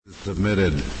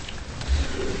Submitted.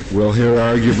 We'll hear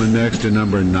argument next in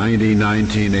number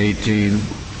 90-1918,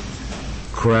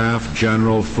 Kraft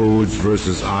General Foods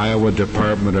versus Iowa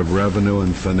Department of Revenue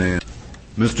and Finance.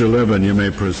 Mr. Libin, you may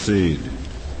proceed.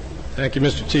 Thank you,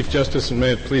 Mr. Chief Justice, and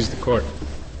may it please the Court.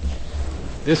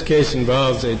 This case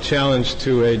involves a challenge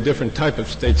to a different type of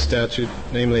state statute,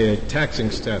 namely a taxing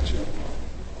statute.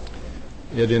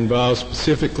 It involves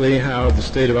specifically how the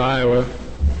state of Iowa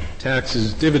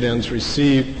taxes dividends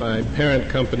received by parent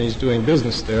companies doing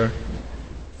business there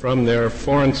from their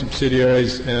foreign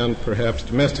subsidiaries and perhaps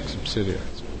domestic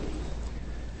subsidiaries.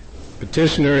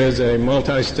 Petitioner is a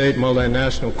multi-state,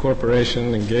 multinational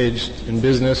corporation engaged in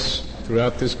business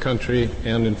throughout this country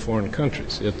and in foreign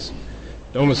countries. Its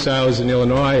domicile is in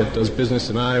Illinois. It does business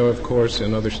in Iowa, of course,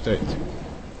 and other states.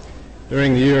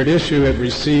 During the year at issue, it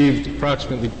received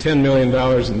approximately $10 million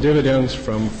in dividends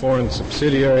from foreign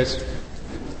subsidiaries,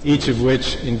 each of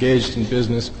which engaged in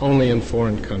business only in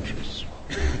foreign countries.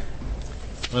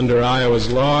 Under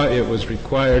Iowa's law, it was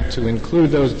required to include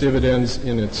those dividends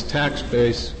in its tax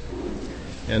base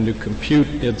and to compute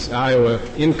its Iowa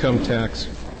income tax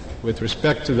with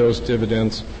respect to those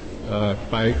dividends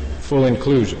by full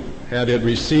inclusion. Had it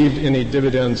received any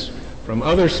dividends from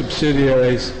other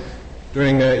subsidiaries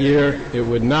during that year, it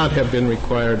would not have been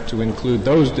required to include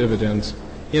those dividends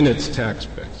in its tax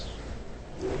base.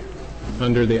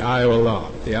 Under the Iowa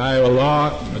law. The Iowa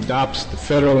law adopts the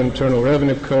Federal Internal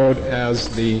Revenue Code as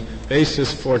the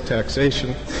basis for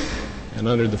taxation, and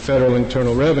under the Federal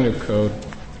Internal Revenue Code,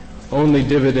 only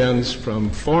dividends from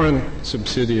foreign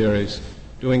subsidiaries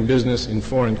doing business in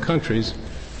foreign countries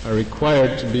are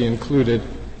required to be included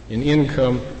in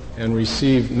income and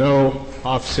receive no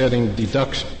offsetting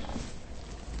deduction.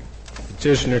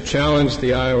 Petitioner challenged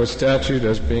the Iowa statute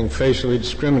as being facially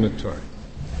discriminatory,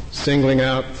 singling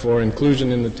out for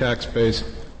inclusion in the tax base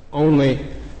only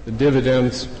the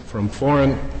dividends from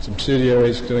foreign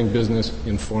subsidiaries doing business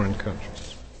in foreign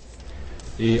countries.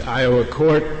 The Iowa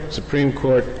Supreme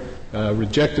Court,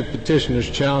 rejected petitioner's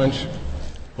challenge,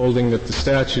 holding that the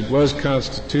statute was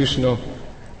constitutional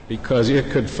because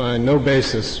it could find no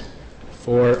basis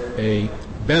for a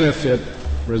benefit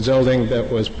resulting that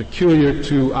was peculiar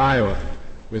to Iowa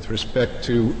with respect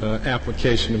to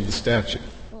application of the statute.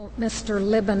 Mr.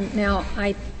 Libin, now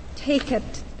I take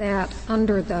it that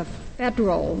under the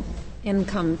federal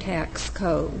income tax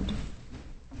code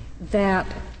that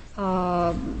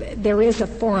there is a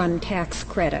foreign tax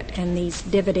credit, and these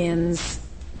dividends,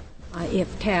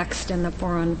 if taxed in the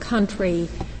foreign country,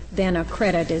 then a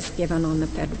credit is given on the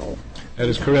federal. That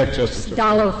is correct, Justice O'Connor.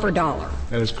 Dollar for dollar.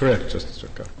 That is correct, Justice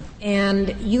O'Connor.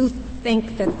 And you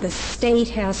think that the state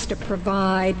has to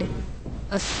provide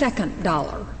a second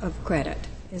dollar of credit.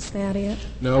 Is that it?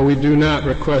 No, we do not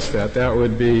request that. That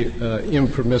would be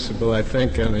impermissible, I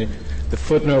think. And the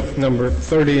footnote number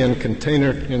 30 in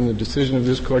Container, in the decision of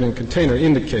this Court in Container,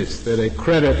 indicates that a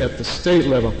credit at the state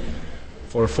level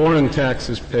for foreign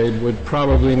taxes paid would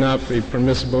probably not be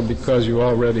permissible because you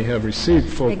already have received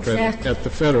full credit at the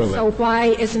federal level. So why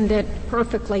isn't it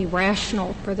perfectly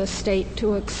rational for the state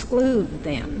to exclude,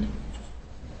 then,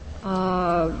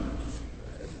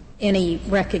 any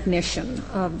recognition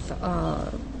of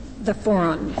the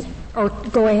foreign, or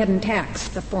go ahead and tax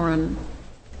the foreign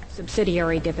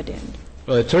subsidiary dividend?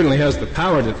 Well, it certainly has the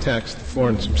power to tax the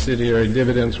foreign subsidiary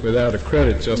dividends without a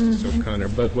credit, Justice O'Connor.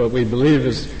 But what we believe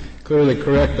is clearly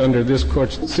correct under this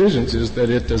Court's decisions is that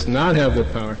it does not have the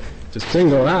power to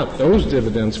single out those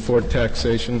dividends for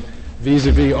taxation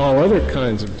vis-a-vis all other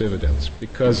kinds of dividends,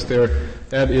 because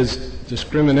that is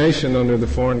discrimination under the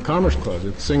Foreign Commerce Clause.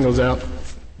 It singles out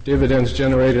dividends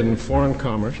generated in foreign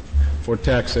commerce for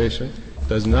taxation,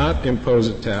 does not impose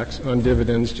a tax on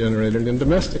dividends generated in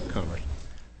domestic commerce.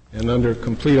 And under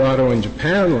Complete Auto in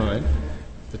Japan line,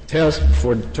 the test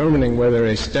for determining whether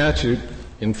a statute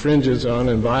infringes on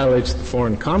and violates the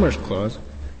Foreign Commerce Clause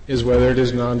is whether it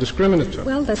is non-discriminatory.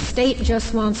 Well, the state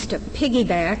just wants to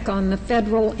piggyback on the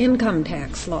federal income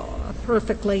tax law, a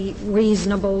perfectly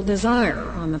reasonable desire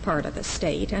on the part of the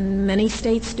state, and many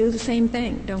states do the same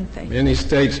thing, don't they? Many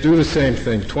states do the same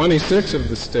thing. 26 of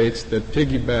the states that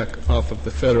piggyback off of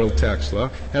the federal tax law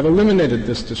have eliminated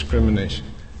this discrimination.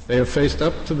 They have faced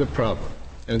up to the problem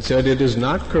and said it is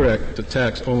not correct to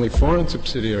tax only foreign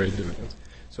subsidiary dividends.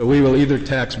 So we will either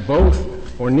tax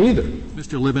both or neither.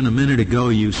 Mr. Libin, a minute ago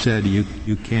you said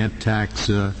you can't tax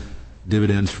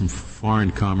dividends from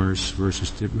foreign commerce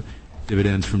versus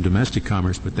dividends from domestic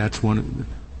commerce, but that's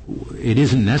it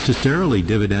isn't necessarily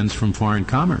dividends from foreign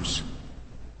commerce.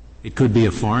 It could be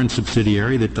a foreign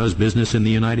subsidiary that does business in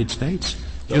the United States.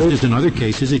 Just as in other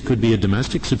cases, it could be a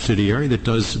domestic subsidiary that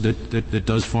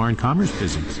does foreign commerce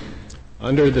business.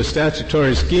 Under the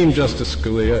statutory scheme, Justice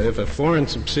Scalia, if a foreign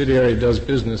subsidiary does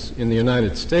business in the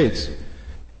United States,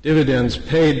 dividends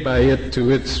paid by it to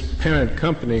its parent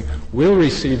company will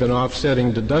receive an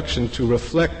offsetting deduction to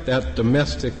reflect that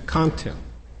domestic content,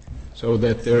 so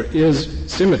that there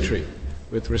is symmetry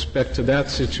with respect to that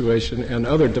situation and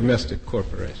other domestic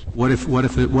corporations. What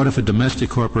if a domestic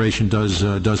corporation does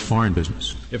foreign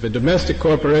business? If a domestic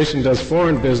corporation does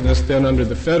foreign business, then under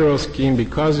the federal scheme,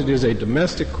 because it is a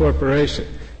domestic corporation,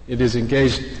 it is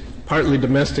engaged partly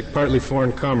domestic, partly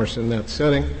foreign commerce in that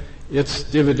setting. Its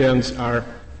dividends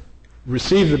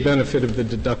receive the benefit of the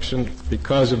deduction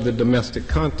because of the domestic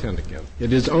content again.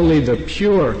 It is only the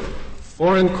pure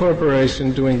foreign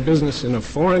corporation doing business in a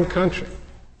foreign country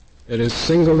that is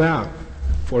singled out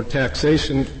for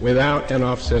taxation without an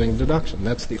offsetting deduction.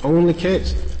 That's the only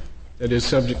case that is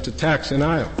subject to tax in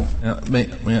Iowa. Now,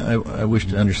 I wish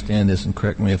to understand this, and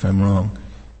correct me if I'm wrong.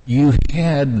 You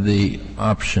had the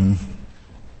option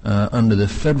under the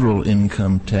federal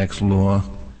income tax law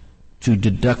to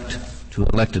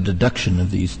elect a deduction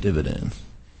of these dividends.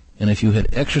 And if you had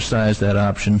exercised that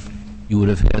option, you would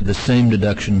have had the same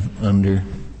deduction under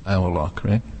Iowa law,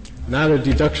 correct? Not a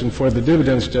deduction for the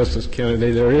dividends, Justice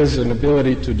Kennedy. There is an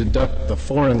ability to deduct the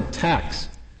foreign tax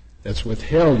that's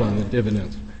withheld on the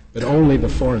dividends, but only the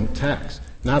foreign tax,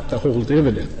 not the whole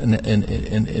dividend.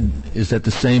 And is that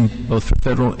the same both for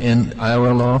federal and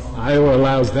Iowa law? Iowa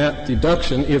allows that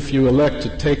deduction if you elect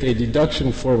to take a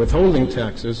deduction for withholding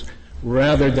taxes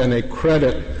rather than a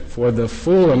credit for the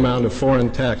full amount of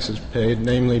foreign taxes paid,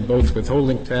 namely both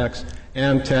withholding tax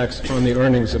and tax on the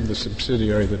earnings of the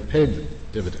subsidiary that paid the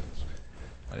dividends.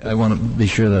 I want to be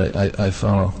sure that I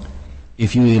follow.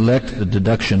 If you elect the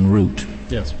deduction route,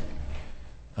 yes,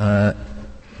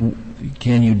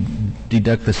 can you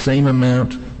deduct the same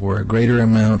amount or a greater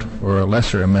amount or a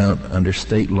lesser amount under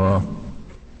state law?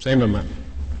 Same amount.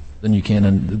 Then you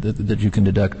can that you can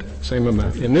deduct. Same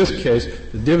amount. In this case,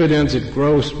 the dividends at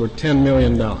gross were $10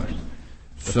 million.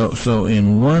 So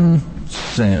in one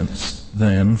sense,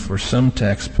 then, for some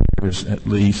taxpayers at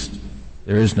least,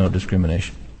 there is no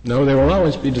discrimination. No, there will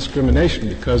always be discrimination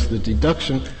because the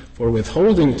deduction for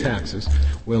withholding taxes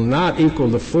will not equal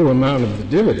the full amount of the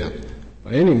dividend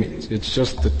by any means. It's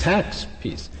just the tax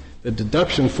piece. The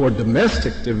deduction for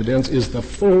domestic dividends is the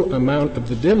full amount of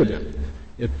the dividend.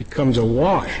 It becomes a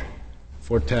wash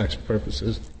for tax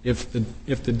purposes if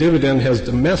the dividend has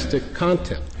domestic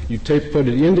content. You put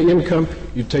it into income,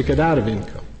 you take it out of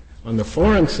income. On the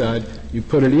foreign side, you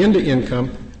put it into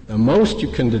income, the most you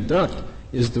can deduct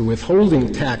is the withholding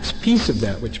tax piece of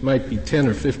that, which might be 10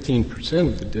 or 15%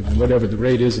 of the dividend, whatever the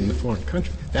rate is in the foreign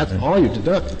country. That's all you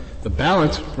deduct. The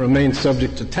balance remains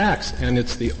subject to tax, and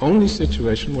it's the only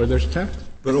situation where there's tax.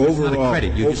 But overall,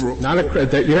 not a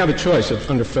credit. You have a choice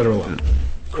under federal law: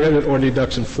 credit or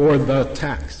deduction for the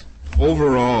tax.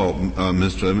 Overall,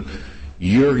 Mr.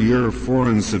 your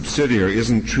foreign subsidiary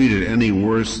isn't treated any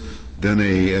worse than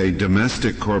a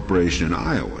domestic corporation in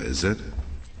Iowa, is it?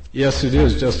 Yes, it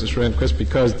is, Justice Rehnquist,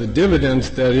 because the dividends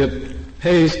that it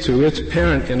pays to its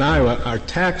parent in Iowa are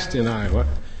taxed in Iowa.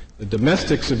 The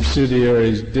domestic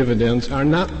subsidiary's dividends are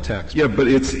not taxed. Yeah, but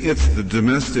it's the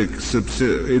domestic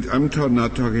subsidiary. I'm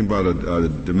not talking about a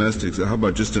domestic. How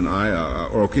about just a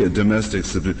domestic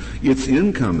subsidiary? Its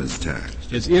income is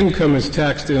taxed. Its income is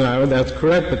taxed in Iowa. That's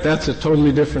correct, but that's a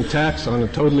totally different tax on a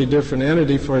totally different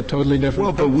entity for a totally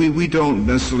different. Well, but we don't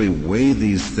necessarily weigh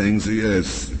these things,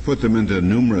 put them into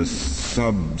numerous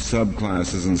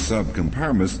subclasses and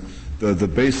subcompartments. The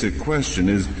basic question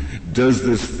is, does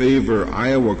this favor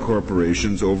Iowa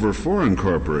corporations over foreign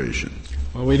corporations?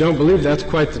 Well, we don't believe that's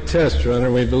quite the test, Your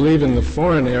Honor. We believe in the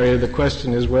foreign area the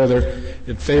question is whether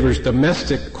it favors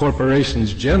domestic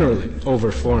corporations generally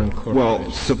over foreign corporations.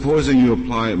 Well, supposing you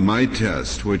apply my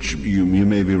test, which you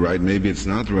may be right, maybe it's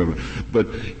not the right one, but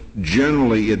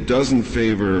generally it doesn't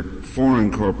favor foreign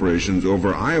corporations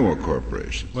over Iowa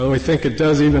corporations. Well, we think it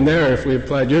does even there if we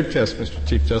applied your test, Mr.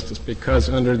 Chief Justice, because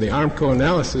under the ARMCO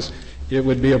analysis, it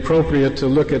would be appropriate to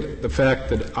look at the fact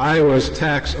that Iowa's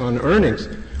tax on earnings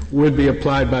would be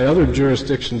applied by other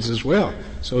jurisdictions as well,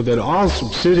 so that all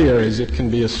subsidiaries, it can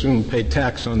be assumed, pay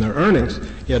tax on their earnings,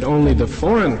 yet only the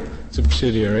foreign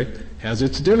subsidiary has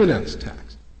its dividends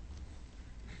taxed.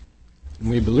 And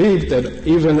we believe that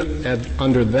even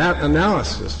under that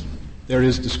analysis, there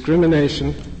is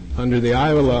discrimination under the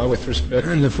Iowa law with respect.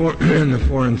 And the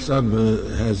foreign sub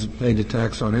has paid a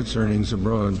tax on its earnings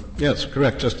abroad. Yes,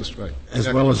 correct, Justice Wright.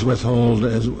 As well as withheld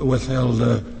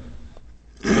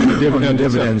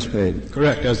dividends paid.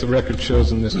 Correct, as the record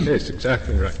shows in this case.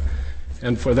 Exactly right.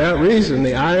 And for that reason,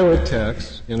 the Iowa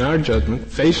tax, in our judgment,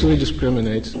 facially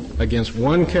discriminates against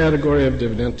one category of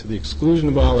dividend to the exclusion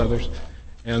of all others,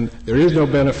 and there is no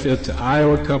benefit to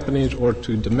Iowa companies or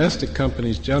to domestic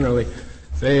companies generally.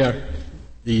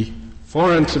 The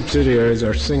foreign subsidiaries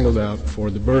are singled out for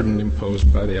the burden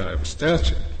imposed by the Iowa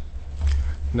statute.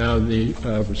 Now, the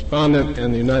respondent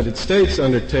and the United States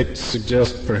undertake to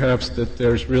suggest perhaps that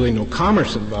there's really no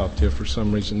commerce involved here for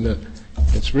some reason, that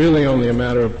it's really only a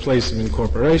matter of place of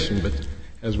incorporation. But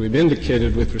as we've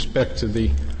indicated with respect to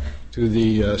the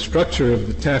structure of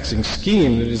the taxing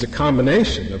scheme, it is a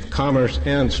combination of commerce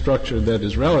and structure that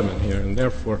is relevant here, and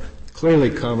therefore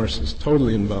clearly commerce is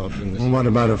totally involved in this. Well, what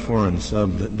about a foreign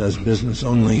sub that does business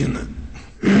only in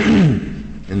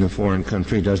the foreign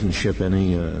country, doesn't ship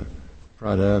any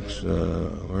products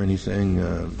or anything?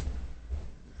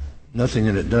 Nothing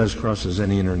that it does crosses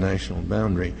any international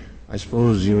boundary. I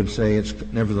suppose you would say it's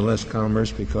nevertheless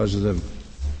commerce because of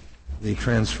the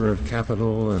transfer of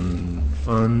capital and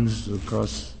funds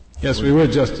across. Yes, we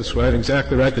would, Justice White.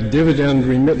 Exactly right. The dividend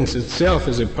remittance itself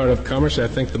is a part of commerce. I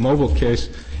think the mobile case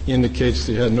indicates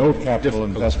they had no capital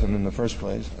investment in the first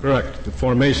place. Correct. The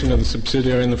formation of the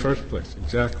subsidiary in the first place.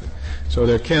 Exactly. So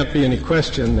there can't be any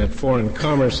question that foreign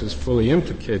commerce is fully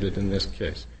implicated in this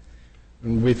case.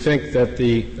 And we think that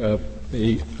the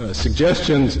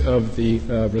suggestions of the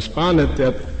respondent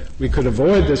that we could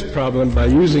avoid this problem by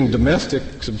using domestic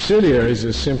subsidiaries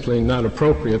is simply not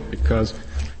appropriate because,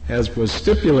 as was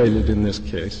stipulated in this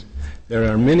case,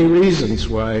 there are many reasons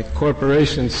why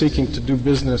corporations seeking to do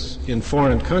business in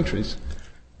foreign countries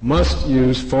must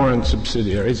use foreign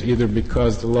subsidiaries, either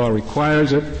because the law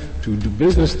requires it to do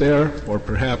business there, or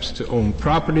perhaps to own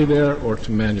property there, or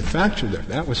to manufacture there.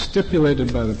 That was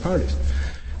stipulated by the parties,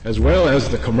 as well as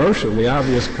the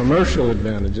obvious commercial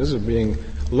advantages of being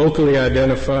locally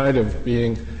identified, of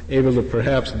being able to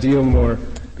perhaps deal more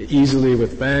easily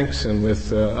with banks and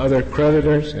with other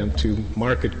creditors, and to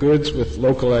market goods with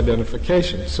local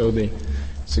identification. So the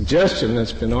suggestion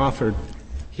that's been offered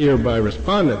here by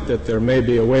respondent that there may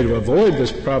be a way to avoid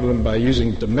this problem by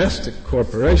using domestic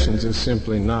corporations is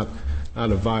simply not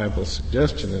a viable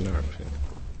suggestion in our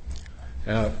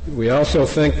opinion. We also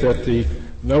think that the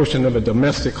notion of a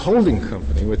domestic holding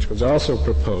company, which was also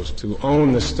proposed to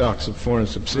own the stocks of foreign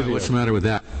subsidiaries. What's the matter with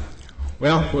that?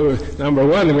 Well, number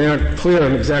one, we aren't clear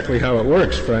on exactly how it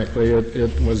works, frankly.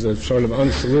 It was a sort of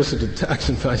unsolicited tax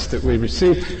advice that we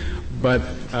received. But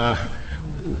I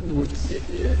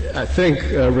think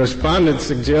respondents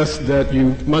suggest that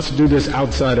you must do this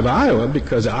outside of Iowa,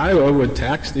 because Iowa would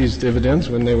tax these dividends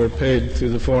when they were paid to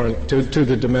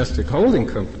the domestic holding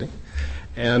company.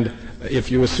 And if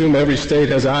you assume every state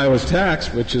has Iowa's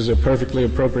tax, which is a perfectly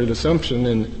appropriate assumption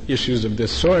in issues of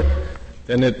this sort,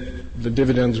 then the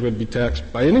dividends would be taxed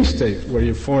by any state where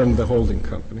you formed the holding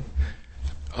company.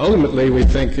 Ultimately, we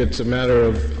think it's a matter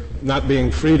of not being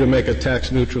free to make a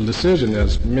tax-neutral decision,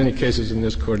 as many cases in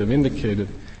this Court have indicated,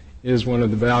 is one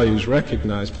of the values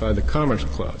recognized by the Commerce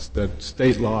Clause, that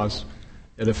state laws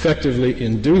that effectively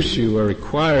induce you or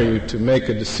require you to make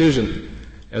a decision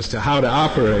as to how to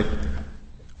operate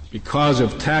because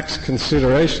of tax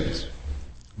considerations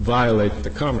violate the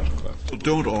Commerce Clause. Well,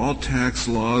 don't all tax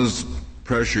laws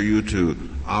pressure you to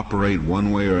operate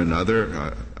one way or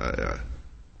another?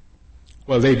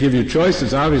 Well, they give you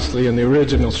choices, obviously, in the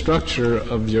original structure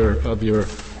of your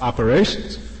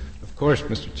operations. Of course,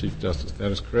 Mr. Chief Justice,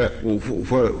 that is correct. Well,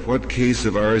 what case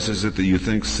of ours is it that you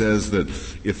think says that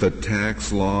if a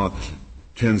tax law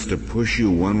tends to push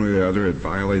you one way or the other, it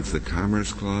violates the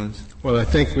Commerce Clause? Well, I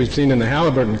think we've seen in the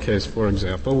Halliburton case, for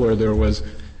example, where there was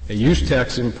a use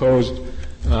tax imposed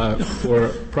for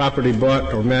property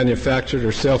bought or manufactured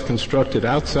or self-constructed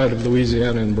outside of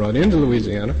Louisiana and brought into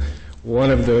Louisiana.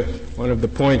 One of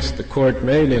the points the court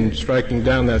made in striking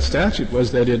down that statute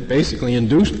was that it basically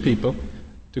induced people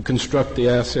to construct the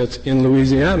assets in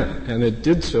Louisiana, and it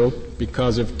did so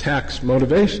because of tax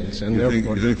motivations. And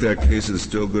you think that case is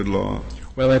still good law?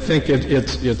 Well, I think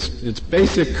its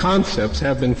basic concepts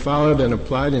have been followed and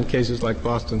applied in cases like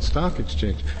Boston Stock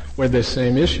Exchange, where the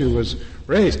same issue was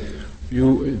raised.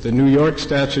 The New York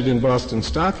statute in Boston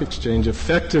Stock Exchange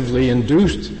effectively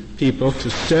induced people to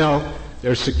sell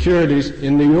their securities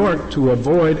in New York to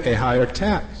avoid a higher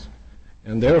tax.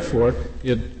 And therefore,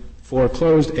 it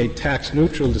foreclosed a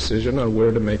tax-neutral decision on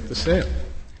where to make the sale.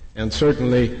 And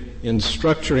certainly, in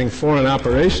structuring foreign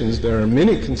operations, there are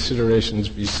many considerations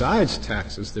besides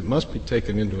taxes that must be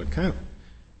taken into account.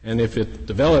 And if it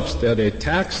develops that a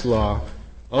tax law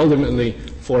ultimately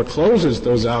forecloses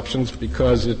those options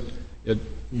because it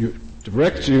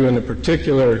directs you in a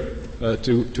particular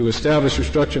to establish a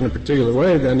structure in a particular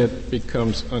way, then it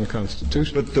becomes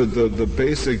unconstitutional. But the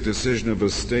basic decision of a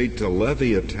state to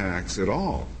levy a tax at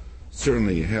all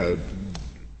certainly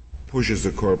pushes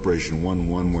a corporation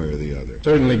one way or the other.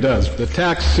 Certainly does. The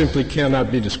tax simply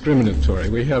cannot be discriminatory.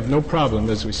 We have no problem,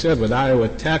 as we said, with Iowa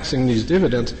taxing these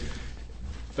dividends,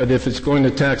 but if it's going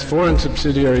to tax foreign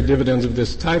subsidiary dividends of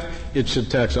this type, it should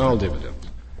tax all dividends.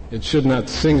 It should not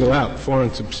single out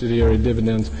foreign subsidiary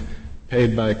dividends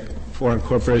paid by foreign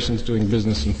corporations doing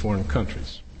business in foreign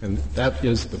countries. And that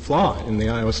is the flaw in the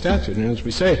Iowa statute. And as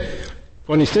we say,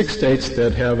 26 states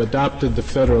that have adopted the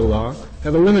federal law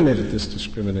have eliminated this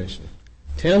discrimination.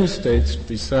 10 states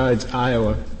besides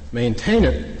Iowa maintain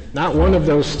it. Not one of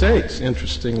those states,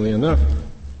 interestingly enough,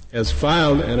 has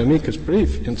filed an amicus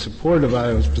brief in support of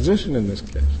Iowa's position in this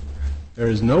case. There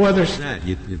is no other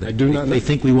state. I do not know. They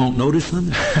think we won't notice them?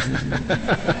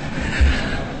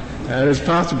 That is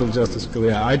possible, Justice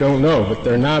Scalia. I don't know, but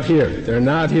they're not here. They're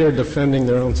not here defending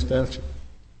their own statute.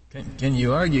 Can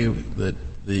you argue that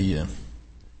the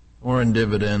foreign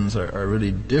dividends are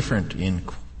really different in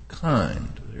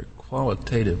kind? They're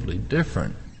qualitatively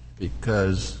different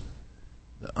because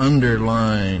the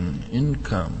underlying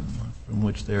income from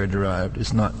which they are derived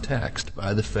is not taxed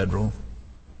by the federal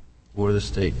or the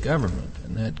state government,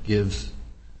 and that gives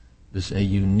this a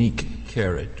unique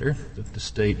character that the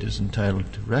state is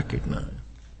entitled to recognize.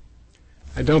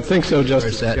 I don't think so,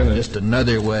 Justice Or is that Kennedy. just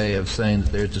another way of saying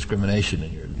that there's discrimination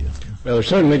in your view? Well, there's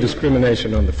certainly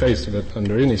discrimination on the face of it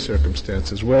under any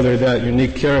circumstances. Whether that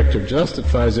unique character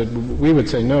justifies it, we would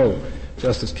say no,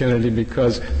 Justice Kennedy,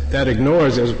 because that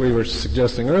ignores, as we were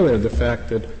suggesting earlier, the fact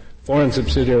that foreign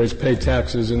subsidiaries pay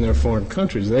taxes in their foreign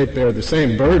countries. They bear the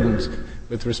same burdens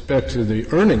with respect to the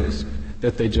earnings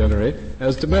that they generate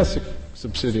as domestic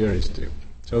subsidiaries do.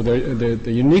 So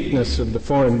the uniqueness of the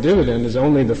foreign dividend is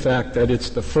only the fact that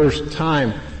it's the first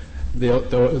time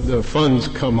the funds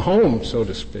come home, so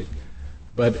to speak.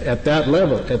 But at that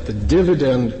level, at the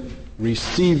dividend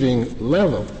receiving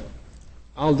level,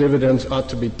 all dividends ought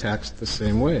to be taxed the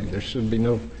same way. There should be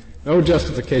no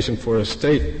justification for a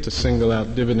state to single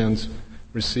out dividends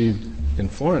received in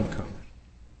foreign commerce.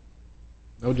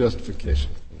 No justification.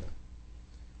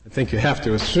 I think you have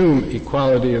to assume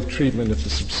equality of treatment at the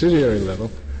subsidiary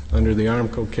level under the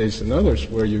Armco case and others,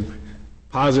 where you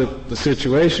posit the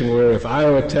situation where if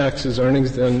Iowa taxes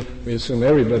earnings, then we assume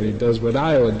everybody does what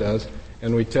Iowa does,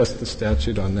 and we test the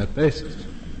statute on that basis.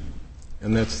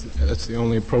 And that's the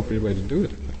only appropriate way to do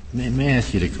it. May I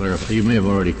ask you to clarify? You may have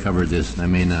already covered this, and I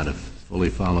may not have fully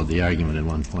followed the argument at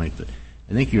one point, but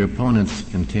I think your opponents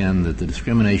contend that the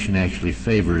discrimination actually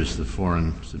favors the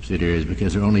foreign subsidiaries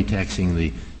because they're only taxing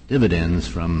the dividends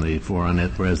from the foreign,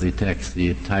 whereas they tax the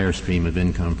entire stream of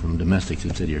income from domestic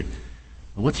subsidiaries.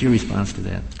 What's your response to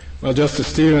that? Well, Justice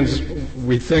Stevens,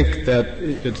 we think that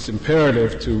it's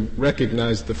imperative to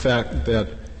recognize the fact that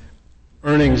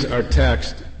earnings are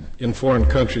taxed in foreign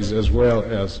countries as well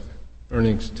as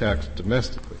earnings taxed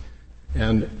domestically.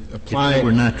 And applying, if that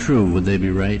were not true, would they be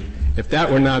right? If that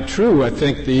were not true, I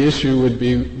think the issue would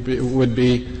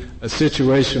be a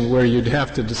situation where you'd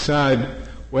have to decide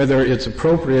whether it's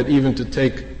appropriate even to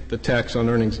take the tax on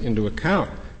earnings into account,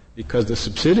 because the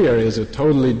subsidiary is a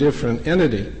totally different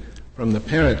entity from the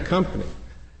parent company.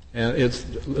 And it's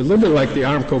a little bit like the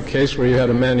Armco case where you had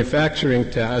a manufacturing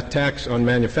tax on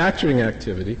manufacturing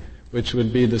activity, which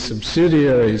would be the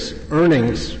subsidiary's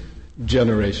earnings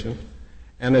generation,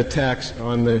 and a tax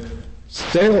on the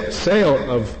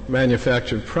sale of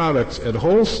manufactured products at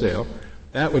wholesale.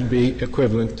 That would be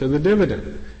equivalent to the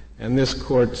dividend. And this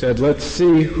court said, let's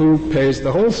see who pays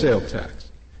the wholesale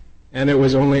tax. And it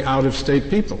was only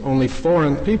out-of-state people, only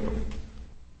foreign people.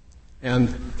 And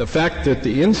the fact that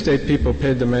the in-state people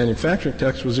paid the manufacturing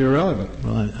tax was irrelevant.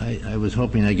 Well, I was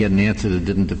hoping I'd get an answer that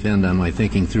didn't depend on my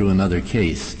thinking through another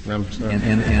case. I'm sorry.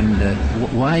 And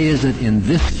why is it in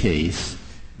this case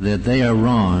that they are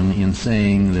wrong in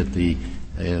saying that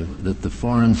the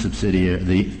foreign subsidiary,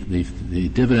 the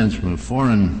dividends from a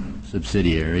foreign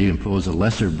subsidiary impose a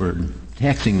lesser burden,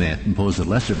 taxing that impose a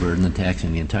lesser burden than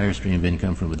taxing the entire stream of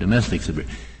income from a domestic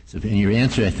subsidiary? So, and your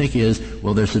answer, I think, is,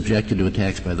 well, they're subjected to a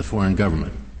tax by the foreign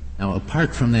government. Now,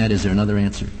 apart from that, is there another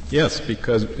answer? Yes,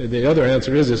 because the other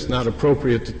answer is it's not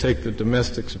appropriate to take the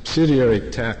domestic subsidiary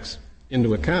tax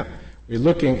into account. We're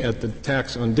looking at the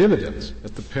tax on dividends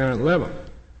at the parent level.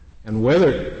 And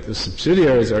whether the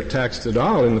subsidiaries are taxed at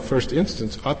all in the first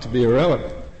instance ought to be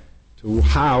irrelevant to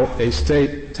how a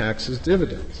state taxes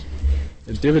dividends.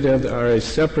 The dividends are a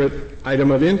separate item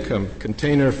of income.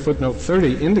 Container footnote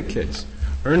 30 indicates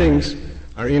earnings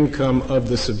are income of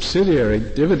the subsidiary,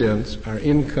 dividends are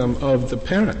income of the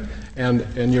parent.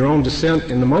 And your own dissent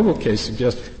in the mobile case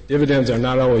suggests dividends are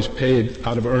not always paid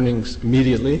out of earnings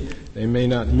immediately. They may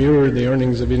not mirror the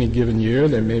earnings of any given year.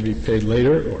 They may be paid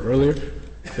later or earlier.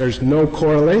 There's no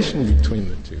correlation between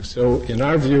the two. So in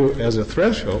our view, as a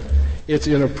threshold, it's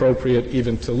inappropriate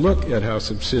even to look at how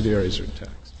subsidiaries are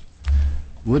taxed.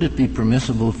 Would it be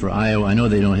permissible for Iowa, I know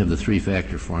they don't have the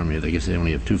three-factor formula, I guess they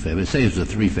only have two factors, but say it's a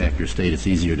three-factor state, it's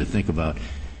easier to think about.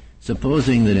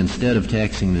 Supposing that instead of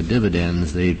taxing the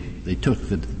dividends, they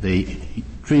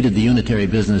treated the unitary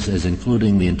business as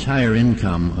including the entire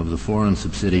income of the foreign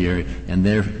subsidiary and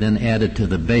then added to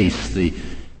the base the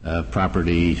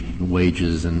property,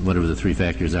 wages, and whatever the three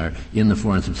factors are in the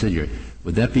foreign subsidiary.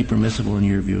 Would that be permissible in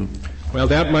your view? Well,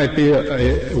 that might be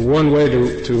one way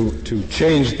to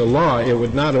change the law. It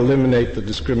would not eliminate the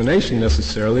discrimination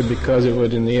necessarily, because it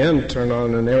would in the end turn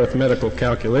on an arithmetical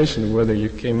calculation of whether you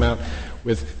came out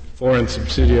with foreign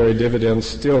subsidiary dividends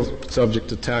still subject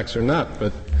to tax or not.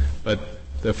 But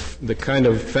the kind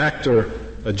of factor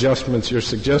adjustments you're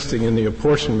suggesting in the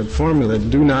apportionment formula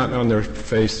do not on their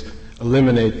face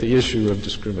eliminate the issue of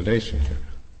discrimination here.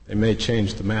 They may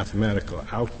change the mathematical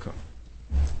outcome,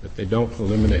 but they don't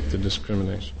eliminate the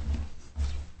discrimination.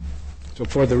 So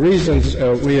for the reasons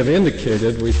we have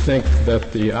indicated, we think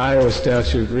that the Iowa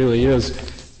statute really is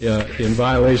in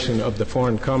violation of the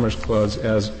Foreign Commerce Clause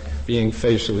as being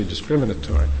facially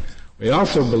discriminatory. We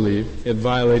also believe it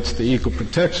violates the Equal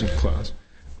Protection Clause,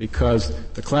 because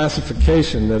the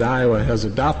classification that Iowa has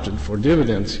adopted for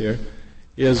dividends here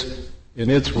is, in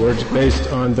its words,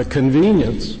 based on the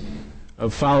convenience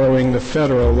of following the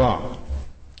federal law.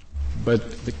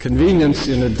 But the convenience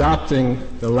in adopting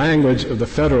the language of the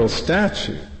federal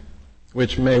statute,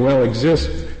 which may well exist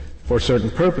for certain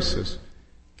purposes,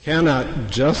 cannot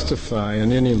justify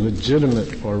in any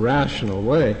legitimate or rational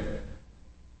way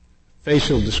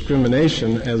facial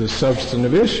discrimination as a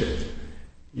substantive issue.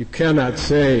 You cannot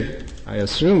say, I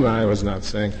assume I was not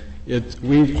saying,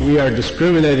 we are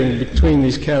discriminating between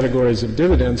these categories of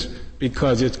dividends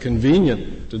because it's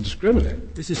convenient to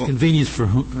discriminate. This is convenience for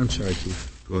whom? I'm sorry,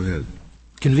 Chief. Go ahead.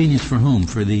 Convenience for whom?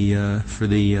 For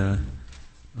the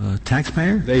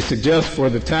taxpayer? They suggest for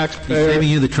the taxpayer. He's saving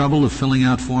you the trouble of filling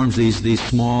out forms. These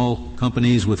small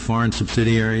companies with foreign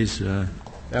subsidiaries.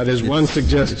 That is one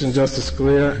suggestion, Justice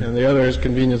Scalia, and the other is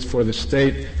convenience for the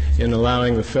state in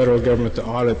allowing the federal government to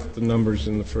audit the numbers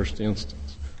in the first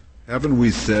instance. Haven't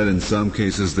we said in some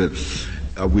cases that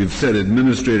we've said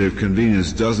administrative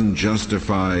convenience doesn't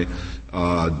justify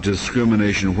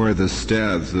discrimination where the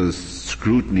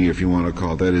scrutiny, if you want to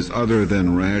call it that, is other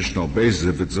than rational basis,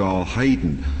 if it's all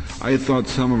heightened? I thought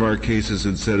some of our cases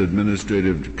had said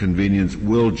administrative convenience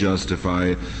will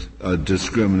justify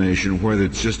discrimination where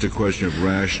it's just a question of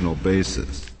rational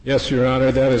basis. Yes, Your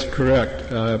Honor, that is correct.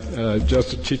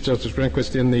 Chief Justice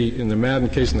Rehnquist, in the Madden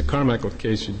case and the Carmichael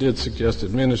case, you did suggest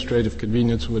administrative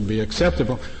convenience would be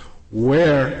acceptable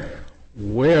where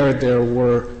there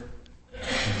were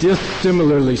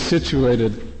dissimilarly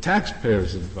situated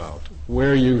taxpayers involved,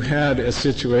 where you had a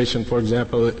situation, for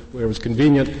example, where it was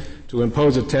convenient to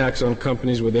impose a tax on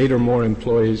companies with 8 or more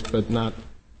employees, but not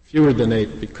fewer than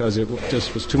 8, because it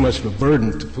just was too much of a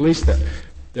burden to police that.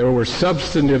 There were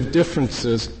substantive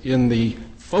differences in the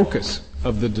focus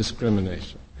of the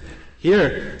discrimination.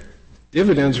 Here,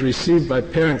 dividends received by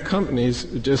parent companies,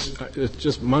 it's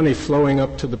just money flowing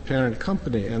up to the parent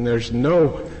company, and there's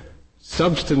no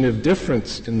substantive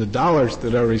difference in the dollars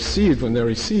that are received when they're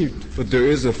received. But there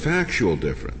is a factual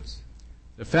difference.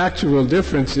 The factual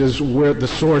difference is where the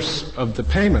source of the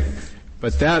payment.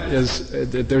 But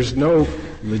there's no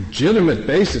legitimate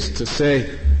basis to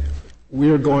say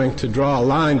we're going to draw a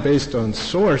line based on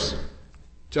source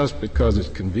just because it's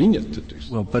convenient to do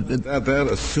so. Well, but that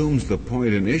assumes the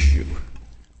point and issue.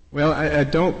 Well, I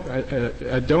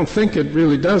don't think it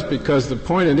really does, because the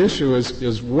point and issue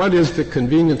is what is the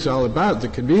convenience all about? The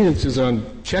convenience is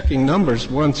on checking numbers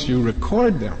once you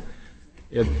record them.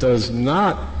 It does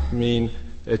not mean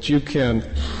that you can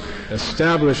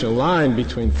establish a line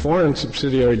between foreign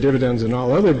subsidiary dividends and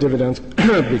all other dividends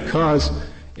because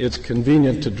it's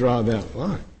convenient to draw that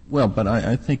line. Well, but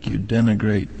I think you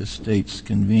denigrate the state's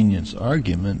convenience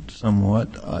argument somewhat.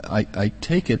 I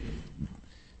take it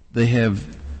they have,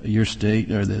 your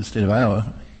state, or the state of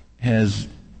Iowa, has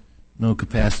no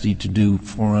capacity to do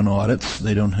foreign audits.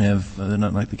 They don't have, they're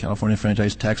not like the California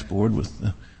Franchise Tax Board with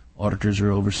the auditors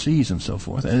are overseas and so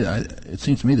forth. It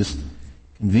seems to me this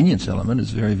convenience element is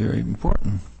very, very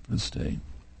important for the state.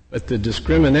 But the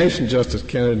discrimination, Justice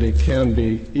Kennedy, can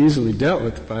be easily dealt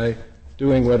with by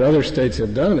doing what other states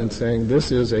have done and saying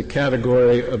this is a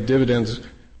category of dividends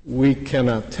we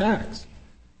cannot tax.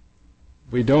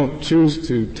 We don't choose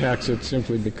to tax it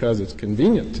simply because it's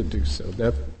convenient to do so.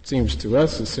 That seems to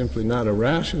us is simply not a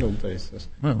rational basis.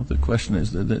 Well, the question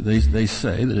is that they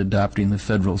say that adopting the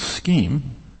federal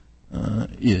scheme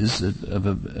is of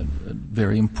a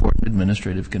very important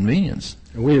administrative convenience.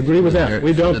 And we agree with that.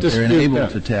 We don't dispute that. They're enabled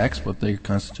to tax what they're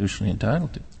constitutionally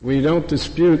entitled to. We don't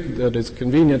dispute that it's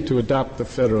convenient to adopt the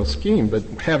federal scheme, but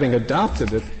having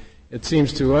adopted it, it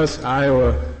seems to us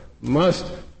Iowa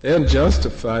must then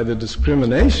justify the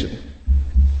discrimination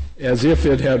as if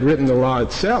it had written the law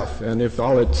itself. And if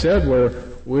all it said were,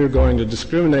 we're going to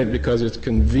discriminate because it's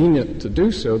convenient to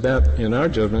do so, that, in our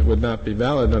judgment, would not be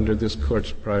valid under this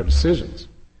Court's prior decisions.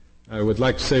 I would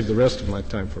like to save the rest of my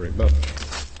time for rebuttal.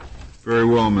 Very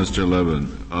well, Mr.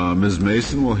 Levin. Ms.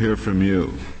 Mason, we'll hear from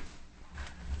you.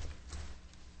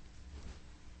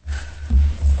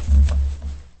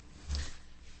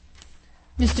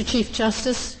 Mr. Chief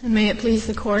Justice, and may it please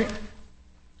the Court,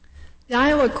 the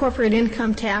Iowa corporate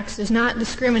income tax does not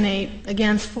discriminate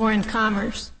against foreign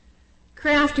commerce.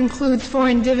 Kraft includes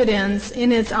foreign dividends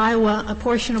in its Iowa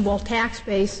apportionable tax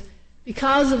base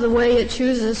because of the way it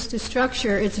chooses to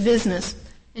structure its business,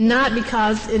 and not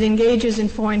because it engages in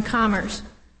foreign commerce.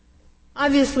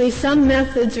 Obviously, some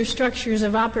methods or structures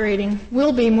of operating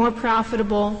will be more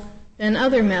profitable than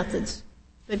other methods.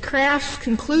 But Kraft's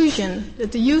conclusion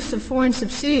that the use of foreign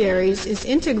subsidiaries is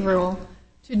integral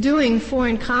to doing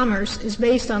foreign commerce is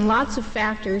based on lots of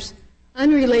factors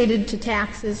unrelated to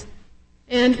taxes,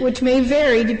 and which may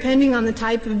vary depending on the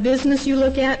type of business you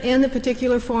look at and the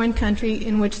particular foreign country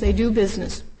in which they do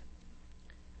business.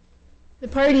 The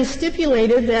parties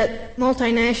stipulated that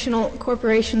multinational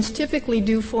corporations typically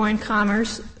do foreign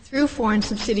commerce through foreign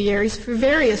subsidiaries for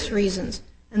various reasons.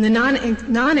 And the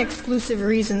non-exclusive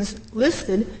reasons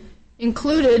listed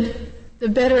included the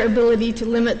better ability to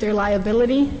limit their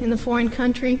liability in the foreign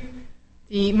country,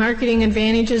 the marketing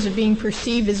advantages of being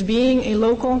perceived as being a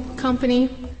local company,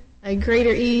 a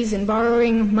greater ease in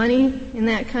borrowing money in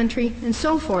that country, and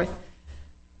so forth.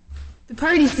 The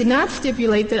parties did not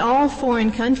stipulate that all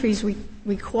foreign countries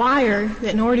require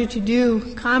that in order to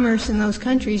do commerce in those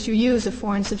countries you use a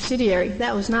foreign subsidiary.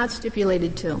 That was not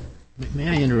stipulated to. May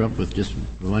I interrupt with just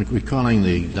recalling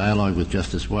the dialogue with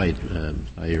Justice White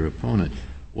by your opponent?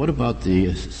 What about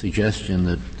the suggestion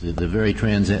that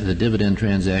the dividend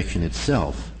transaction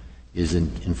itself is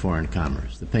in foreign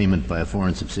commerce, the payment by a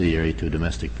foreign subsidiary to a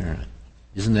domestic parent?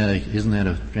 Isn't that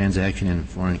a transaction in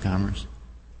foreign commerce?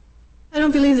 I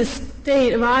don't believe the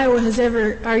state of Iowa has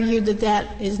ever argued that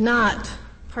that is not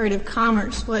part of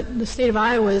commerce. What the state of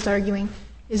Iowa is arguing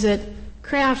is that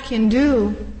Kraft can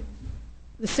do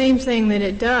the same thing that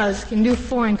it does, can do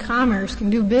foreign commerce, can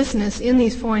do business in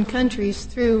these foreign countries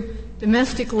through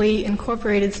domestically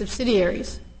incorporated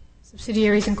subsidiaries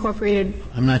incorporated.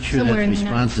 I'm not sure that's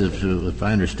responsive to, if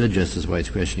I understood Justice White's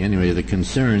question anyway, the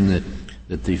concern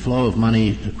that the flow of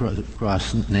money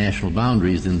across national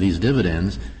boundaries in these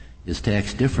dividends is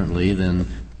taxed differently than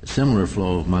a similar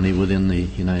flow of money within the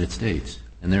United States.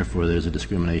 And therefore there's a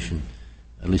discrimination,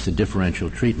 at least a differential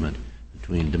treatment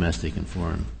between domestic and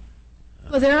foreign.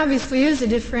 Well, there obviously is a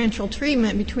differential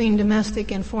treatment between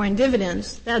domestic and foreign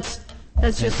dividends. That's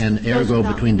just... And ergo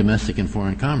between domestic and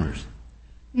foreign commerce.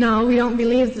 No, we don't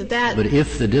believe that. But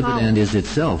if the dividend is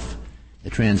itself a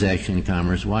transaction in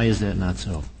commerce, why is that not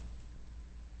so?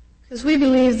 Because we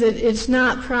believe that it's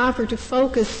not proper to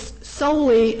focus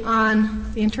solely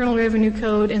on the Internal Revenue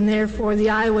Code and therefore the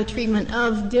Iowa treatment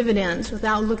of dividends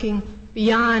without looking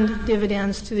beyond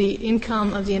dividends to the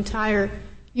income of the entire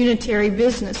unitary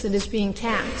business that is being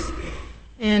taxed.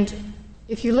 And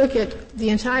if you look at the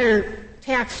entire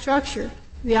tax structure,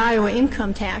 the Iowa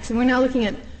income tax, and we're now looking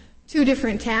at two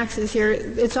different taxes here,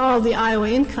 it's all the Iowa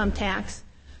income tax.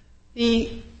 There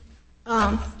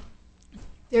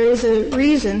is a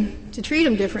reason to treat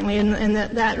them differently, and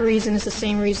that reason is the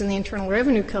same reason the Internal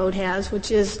Revenue Code has, which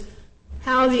is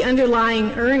how the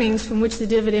underlying earnings from which the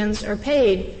dividends are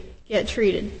paid get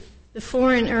treated. The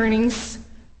foreign earnings,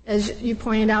 as you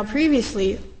pointed out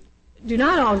previously, do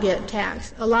not all get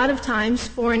taxed. A lot of times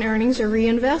foreign earnings are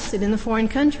reinvested in the foreign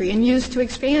country and used to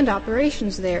expand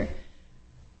operations there.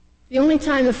 The only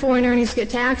time the foreign earnings get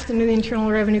taxed under the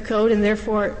Internal Revenue Code, and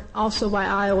therefore also by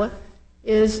Iowa,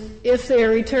 is if they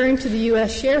are returned to the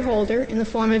U.S. shareholder in the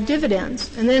form of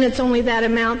dividends. And then it's only that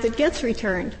amount that gets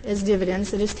returned as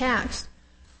dividends that is taxed.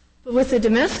 But with a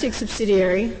domestic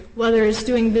subsidiary, whether it's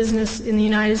doing business in the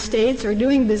United States or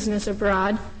doing business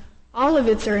abroad, all of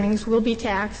its earnings will be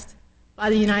taxed by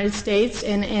the United States,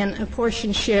 and a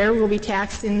portion share will be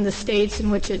taxed in the states in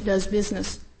which it does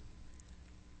business.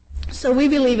 So we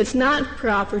believe it's not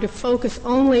proper to focus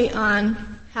only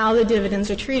on how the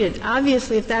dividends are treated.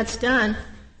 Obviously, if that's done,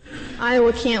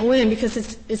 Iowa can't win because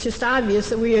it's just obvious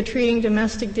that we are treating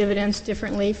domestic dividends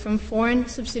differently from foreign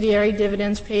subsidiary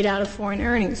dividends paid out of foreign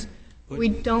earnings. But we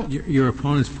don't. Your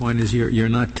opponent's point is you're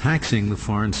not taxing the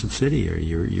foreign subsidiary.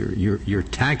 You're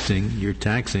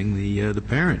taxing the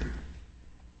parent.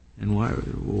 And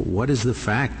what is the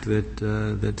fact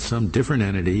that some different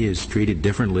entity is treated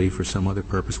differently for some other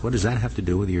purpose? What does that have to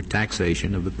do with your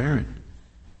taxation of the parent?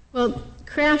 Well,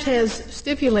 Kraft has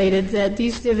stipulated that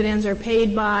these dividends are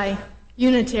paid by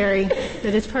unitary,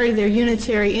 that it's part of their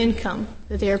unitary income,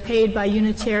 that they are paid by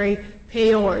unitary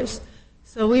payors.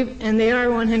 And they are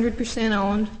 100%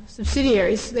 owned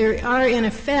subsidiaries. They are, in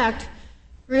effect,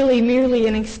 really merely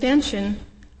an extension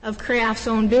of Kraft's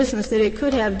own business that it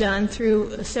could have done through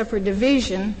a separate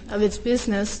division of its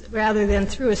business rather than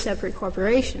through a separate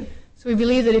corporation. So we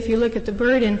believe that if you look at the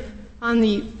burden on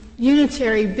the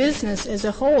unitary business as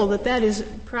a whole, that is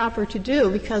proper to do,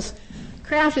 because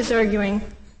Kraft is arguing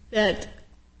that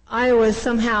Iowa is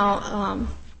somehow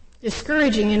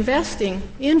discouraging investing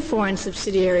in foreign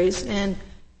subsidiaries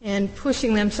and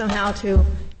pushing them somehow to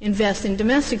invest in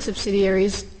domestic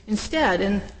subsidiaries instead.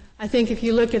 And I think if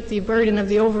you look at the burden of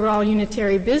the overall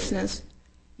unitary business,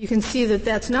 you can see that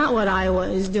that's not what Iowa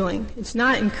is doing. It's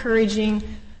not encouraging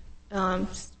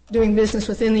doing business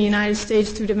within the United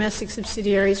States through domestic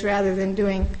subsidiaries rather than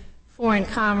doing foreign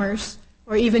commerce,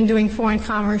 or even doing foreign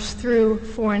commerce through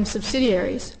foreign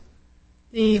subsidiaries.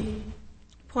 The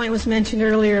point was mentioned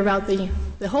earlier about the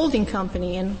holding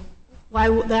company and why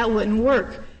that wouldn't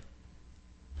work.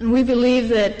 And we believe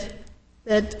that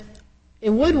it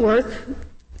would work.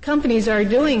 Companies are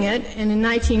doing it, and in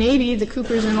 1980, the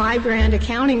Coopers & Lybrand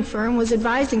accounting firm was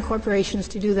advising corporations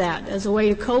to do that as a way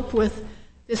to cope with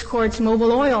this court's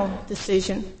Mobil Oil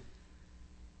decision.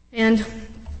 And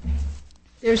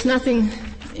there's nothing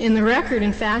in the record,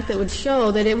 in fact, that would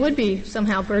show that it would be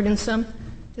somehow burdensome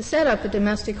to set up a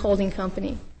domestic holding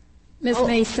company. Ms.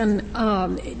 Mason,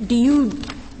 do you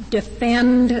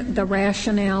defend the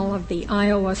rationale of the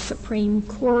Iowa Supreme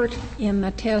Court in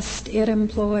the test it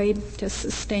employed to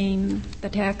sustain the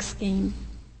tax scheme?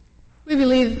 We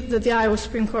believe that the Iowa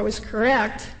Supreme Court was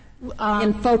correct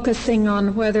in focusing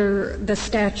on whether the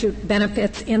statute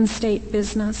benefits in-state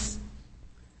business.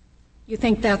 You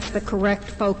think that's the correct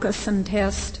focus and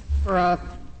test for a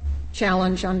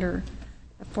challenge under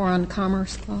the Foreign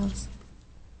Commerce Clause?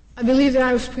 I believe the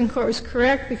Iowa Supreme Court was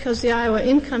correct because the Iowa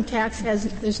income tax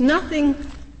there's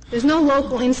no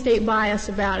local in-state bias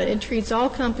about it. It treats all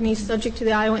companies subject to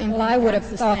the Iowa income tax. Well, I would have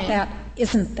thought that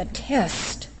isn't the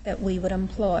test that we would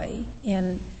employ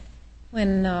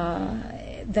when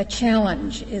the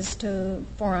challenge is to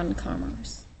foreign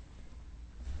commerce.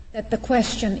 That the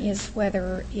question is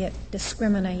whether it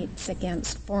discriminates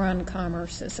against foreign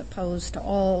commerce as opposed to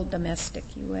all domestic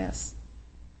U.S.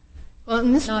 Well,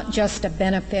 not just a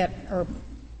benefit or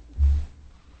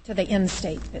to the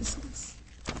in-state business.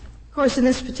 Of course, in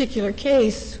this particular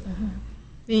case,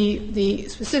 the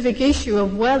specific issue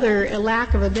of whether a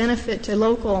lack of a benefit to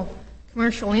local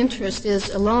commercial interest is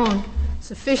alone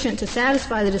sufficient to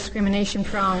satisfy the discrimination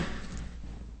prong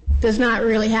does not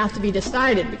really have to be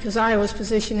decided, because Iowa's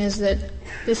position is that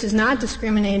this is not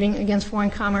discriminating against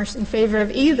foreign commerce in favor of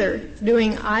either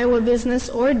doing Iowa business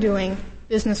or doing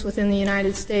business within the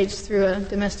United States through a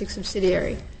domestic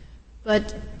subsidiary.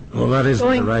 But that isn't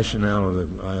the rationale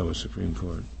of the Iowa Supreme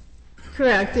Court.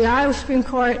 Correct. The Iowa Supreme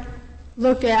Court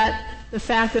looked at the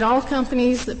fact that all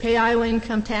companies that pay Iowa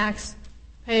income tax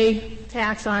pay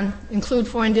tax include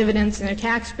foreign dividends in their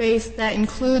tax base. That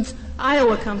includes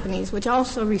Iowa companies, which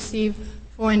also receive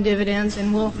foreign dividends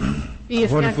and will be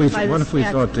affected by this tax. What if we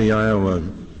thought the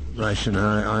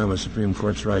Iowa Supreme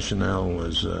Court's rationale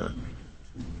was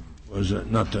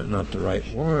not the right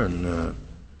one?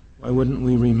 Why wouldn't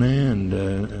we remand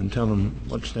and tell them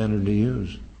what standard to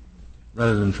use,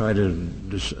 rather than try to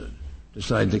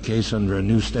decide the case under a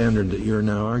new standard that you're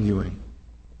now arguing?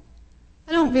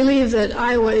 I don't believe that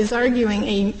Iowa is arguing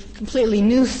a completely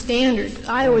new standard.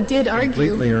 Iowa did argue...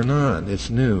 Completely or not, it's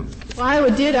new. Well,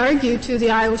 Iowa did argue to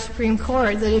the Iowa Supreme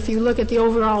Court that if you look at the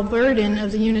overall burden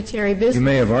of the unitary business... You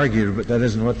may have argued, but that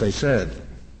isn't what they said.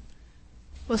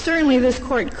 Well, certainly this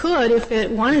court could, if it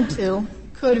wanted to,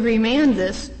 could remand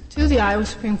this to the Iowa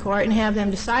Supreme Court and have them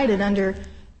decided under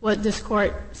what this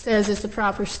court says is the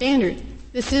proper standard.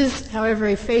 This is, however,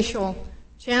 a facial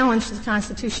challenge to the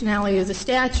constitutionality of the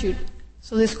statute.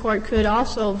 So this court could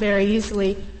also very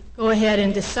easily go ahead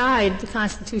and decide the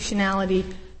constitutionality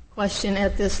question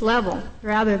at this level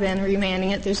rather than remanding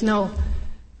it. There's no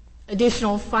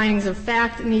additional findings of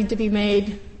fact that need to be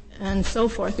made and so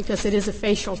forth, because it is a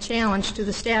facial challenge to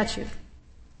the statute.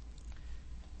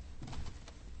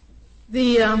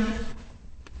 I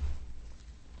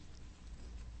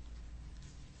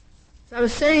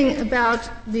was saying about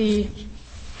the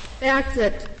fact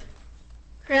that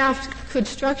Kraft could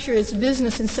structure its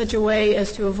business in such a way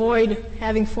as to avoid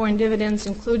having foreign dividends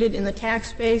included in the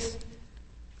tax base.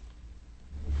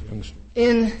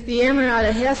 In the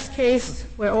Amerada Hess case,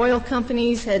 where oil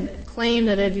companies had claimed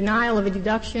that a denial of a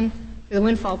deduction for the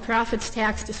windfall profits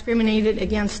tax discriminated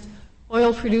against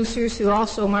oil producers who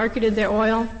also marketed their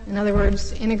oil, in other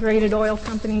words, integrated oil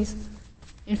companies,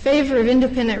 in favor of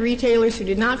independent retailers who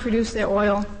did not produce their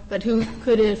oil, but who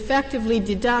could effectively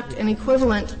deduct an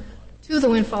equivalent to the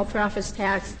windfall profits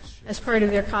tax as part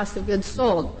of their cost of goods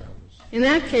sold. In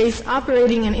that case,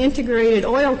 operating an integrated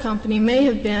oil company may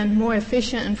have been more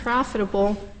efficient and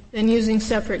profitable than using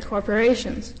separate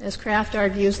corporations, as Kraft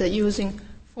argues that using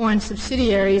foreign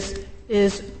subsidiaries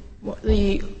is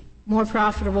the more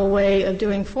profitable way of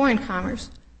doing foreign commerce.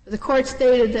 But the court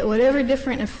stated that whatever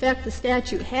different effect the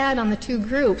statute had on the two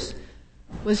groups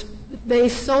was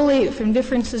based solely from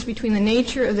differences between the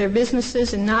nature of their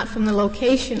businesses and not from the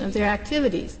location of their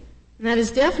activities. And that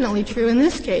is definitely true in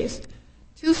this case.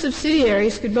 Two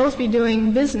subsidiaries could both be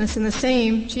doing business in the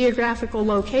same geographical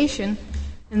location,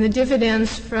 and the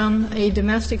dividends from a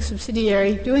domestic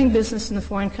subsidiary doing business in the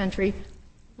foreign country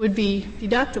would be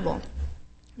deductible.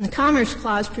 And the Commerce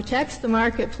Clause protects the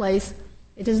marketplace.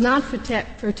 It does not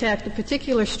protect a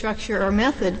particular structure or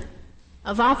method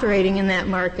of operating in that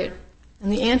market.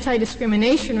 And the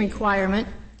anti-discrimination requirement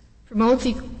promotes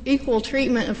equal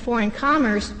treatment of foreign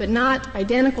commerce, but not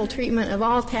identical treatment of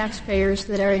all taxpayers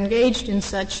that are engaged in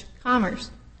such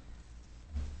commerce.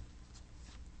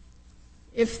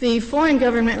 If the foreign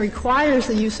government requires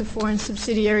the use of foreign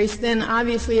subsidiaries, then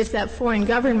obviously it's that foreign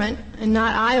government and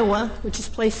not Iowa which is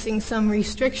placing some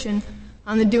restriction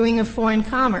on the doing of foreign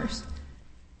commerce.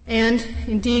 And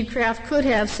indeed, Kraft could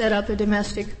have set up a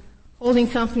domestic holding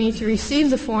company to receive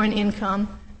the foreign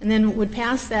income and then would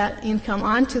pass that income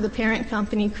on to the parent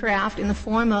company, Kraft, in the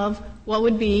form of what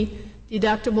would be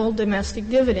deductible domestic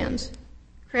dividends.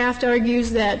 Kraft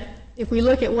argues that if we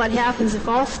look at what happens if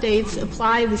all states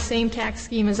apply the same tax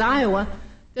scheme as Iowa,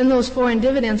 then those foreign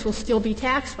dividends will still be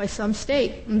taxed by some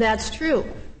state. And that's true.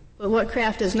 But what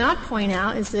Kraft does not point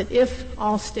out is that if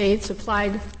all states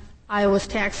applied Iowa's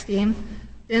tax scheme,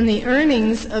 then the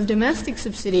earnings of domestic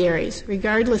subsidiaries,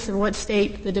 regardless of what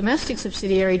state the domestic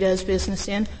subsidiary does business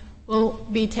in, will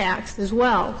be taxed as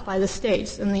well by the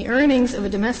states. And the earnings of a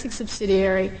domestic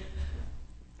subsidiary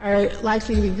are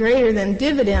likely to be greater than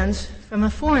dividends from a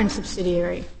foreign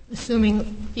subsidiary,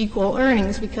 assuming equal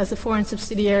earnings, because the foreign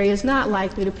subsidiary is not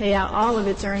likely to pay out all of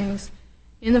its earnings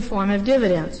in the form of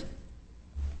dividends.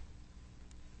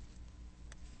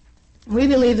 We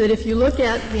believe that if you look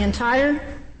at the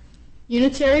entire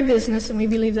unitary business, and we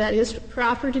believe that is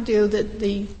proper to do, that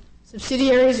the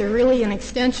subsidiaries are really an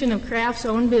extension of Kraft's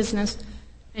own business,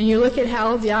 and you look at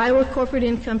how the Iowa corporate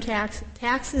income tax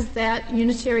taxes that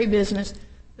unitary business,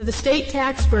 that the state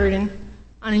tax burden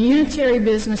on a unitary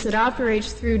business that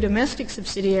operates through domestic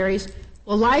subsidiaries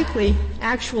will likely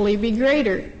actually be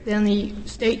greater than the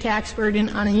state tax burden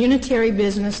on a unitary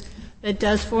business that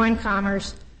does foreign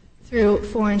commerce through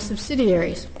foreign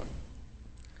subsidiaries.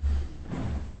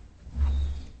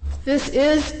 This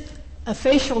is a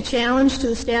facial challenge to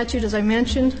the statute, as I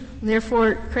mentioned.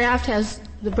 Therefore, Kraft has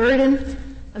the burden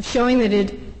of showing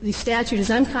that the statute is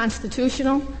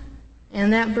unconstitutional,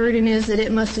 and that burden is that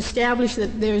it must establish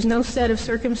that there is no set of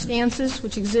circumstances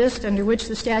which exist under which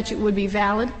the statute would be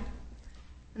valid.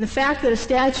 And the fact that a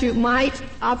statute might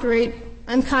operate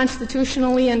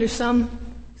unconstitutionally under some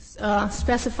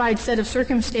specified set of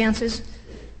circumstances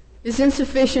is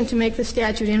insufficient to make the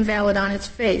statute invalid on its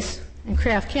face. And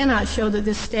Kraft cannot show that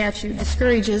this statute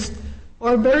discourages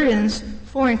or burdens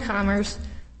foreign commerce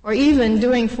or even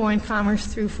doing foreign commerce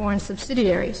through foreign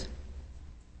subsidiaries.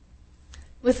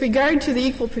 With regard to the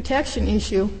equal protection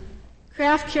issue,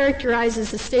 Kraft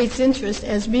characterizes the state's interest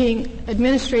as being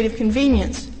administrative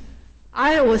convenience.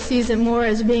 Iowa sees it more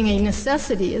as being a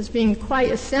necessity, as being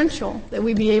quite essential that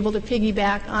we be able to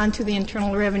piggyback onto the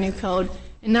Internal Revenue Code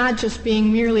and not just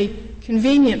being merely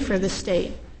convenient for the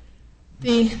state.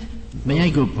 May I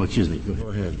go? Oh, excuse me. Go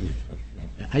ahead.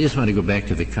 I just want to go back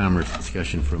to the commerce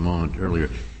discussion for a moment earlier.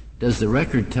 Does the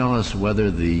record tell us whether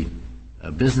the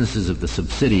businesses of the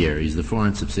subsidiaries, the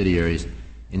foreign subsidiaries,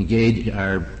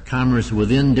 are commerce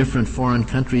within different foreign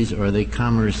countries, or are they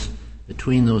commerce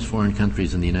between those foreign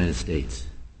countries and the United States?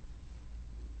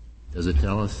 Does it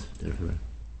tell us?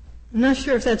 I'm not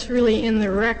sure if that's really in the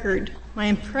record. My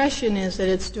impression is that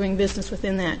it's doing business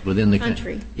within that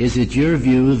country. Is it your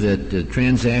view that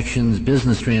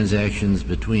business transactions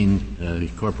between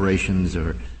corporations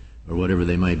or whatever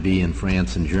they might be in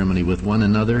France and Germany with one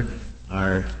another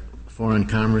are foreign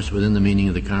commerce within the meaning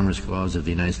of the Commerce Clause of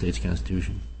the United States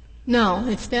Constitution? No,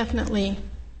 it's definitely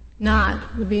not.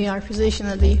 It would be our position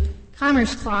that the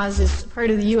Commerce Clause is part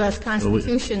of the U.S.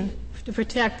 Constitution to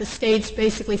protect the states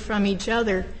basically from each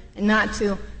other and not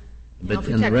to But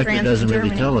protect the record France doesn't and really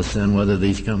Germany. tell us then whether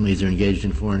these companies are engaged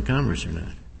in foreign commerce or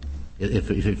not,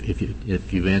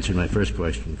 if you've answered my first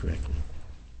question correctly.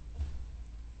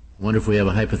 I wonder if we have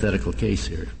a hypothetical case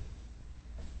here.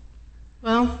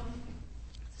 Well,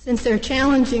 since they're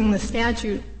challenging the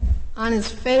statute on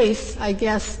its face, I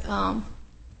guess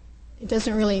it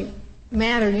doesn't really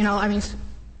matter.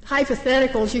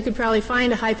 Hypotheticals, you could probably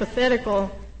find a hypothetical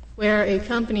where a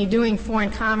company doing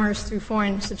foreign commerce through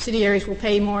foreign subsidiaries will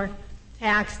pay more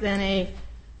tax than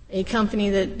a company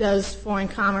that does foreign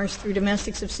commerce through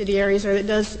domestic subsidiaries or that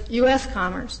does U.S.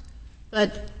 commerce.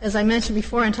 But as I mentioned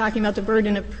before in talking about the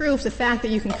burden of proof, the fact that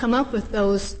you can come up with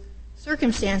those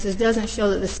circumstances doesn't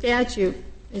show that the statute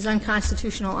is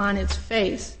unconstitutional on its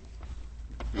face.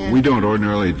 And we don't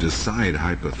ordinarily decide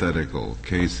hypothetical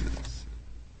cases.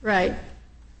 Right.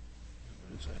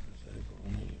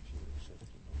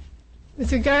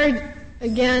 With regard,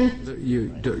 again,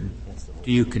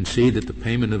 Do you concede that the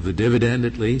payment of the dividend,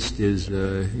 at least, is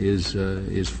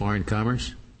foreign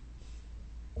commerce?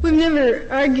 we've never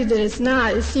argued that it's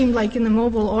not. It seemed like in the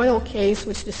Mobil Oil case,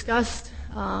 which discussed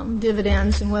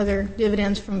dividends and whether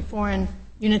dividends from foreign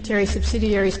unitary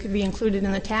subsidiaries could be included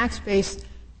in the tax base,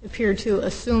 appeared to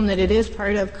assume that it is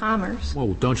part of commerce.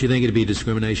 Well, don't you think it would be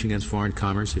discrimination against foreign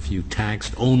commerce if you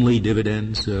taxed only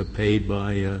dividends paid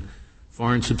by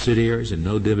foreign subsidiaries and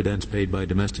no dividends paid by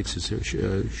domestic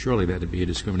subsidiaries? Surely that would be a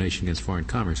discrimination against foreign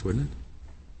commerce, wouldn't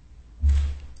it?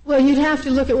 Well, you'd have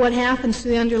to look at what happens to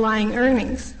the underlying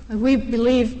earnings. We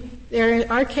believe there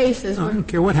are cases. No, I don't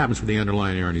care what happens with the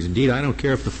underlying earnings. Indeed, I don't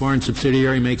care if the foreign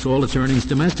subsidiary makes all its earnings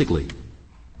domestically.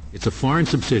 It's a foreign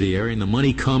subsidiary, and the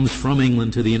money comes from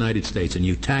England to the United States, and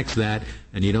you tax that,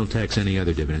 and you don't tax any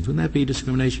other dividends. Wouldn't that be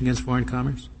discrimination against foreign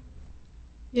commerce?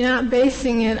 You're not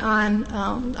basing it on,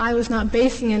 I was not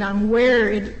basing it on where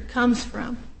it comes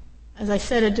from. As I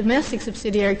said, a domestic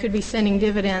subsidiary could be sending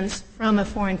dividends from a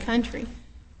foreign country.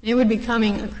 It would be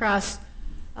coming across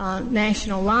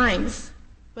national lines,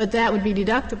 but that would be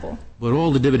deductible. But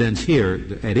all the dividends here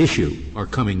at issue are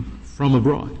coming from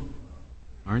abroad.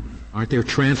 Aren't there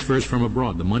transfers from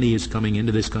abroad? The money is coming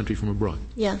into this country from abroad.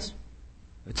 Yes.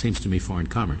 That seems to me foreign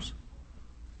commerce.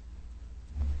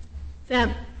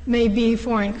 That may be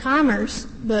foreign commerce,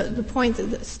 but the point that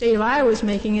the state of Iowa is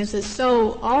making is that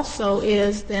so also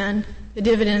is then the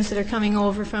dividends that are coming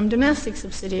over from domestic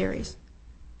subsidiaries.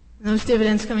 And those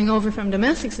dividends coming over from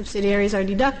domestic subsidiaries are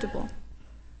deductible.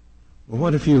 Well,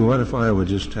 what if Iowa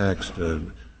just taxed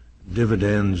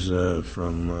dividends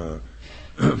from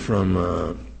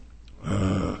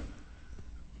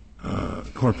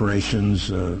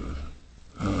corporations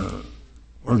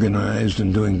organized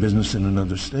and doing business in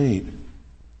another state,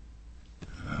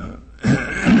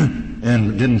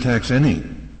 and didn't tax any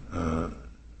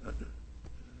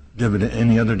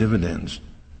other dividends?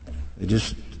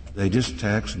 They just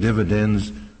tax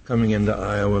dividends coming into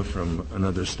Iowa from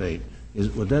another state.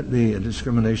 Would that be a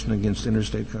discrimination against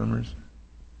interstate commerce?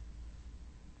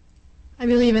 I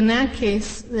believe in that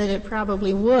case that it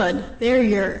probably would. There,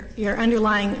 your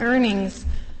underlying earnings,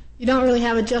 you don't really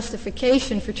have a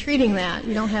justification for treating that.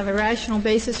 You don't have a rational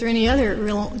basis or any other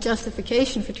real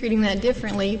justification for treating that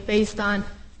differently based on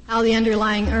how the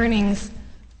underlying earnings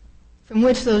from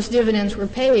which those dividends were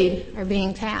paid are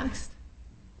being taxed.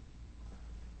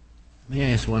 May I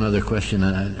ask one other question,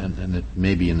 and it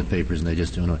may be in the papers and I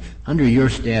just don't know. Under your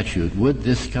statute, would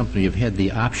this company have had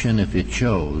the option, if it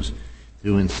chose,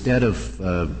 to instead of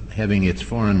having its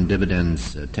foreign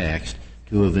dividends taxed,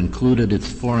 to have included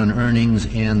its foreign earnings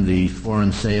and the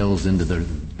foreign sales into the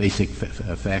basic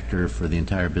factor for the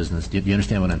entire business? Do you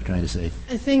understand what I'm trying to say?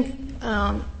 I think,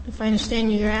 if I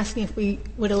understand you, you're asking if we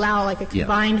would allow like a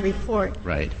combined report.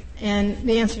 Right. And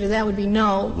the answer to that would be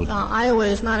no. Iowa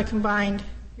is not a combined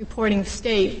reporting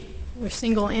state. We're a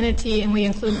single entity, and we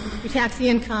tax the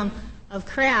income of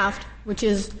Kraft, which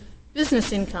is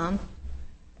business income,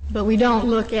 but we don't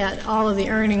look at all of the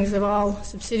earnings of all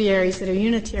subsidiaries that are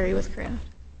unitary with Kraft.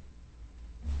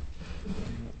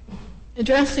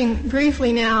 Addressing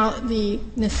briefly now the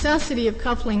necessity of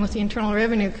coupling with the Internal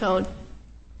Revenue Code,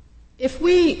 if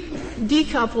we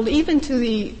decoupled even to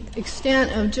the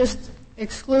extent of just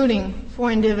excluding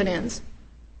foreign dividends,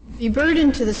 The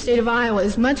burden to the state of Iowa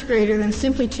is much greater than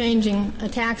simply changing a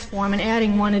tax form and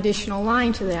adding one additional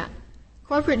line to that.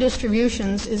 Corporate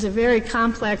distributions is a very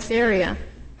complex area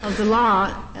of the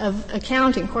law of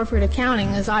accounting, corporate accounting,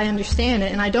 as I understand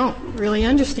it, and I don't really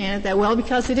understand it that well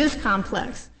because it is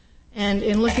complex. And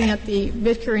in looking at the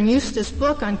Bitker and Eustace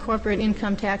book on corporate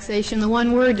income taxation, the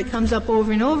one word that comes up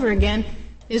over and over again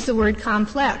is the word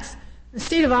complex. The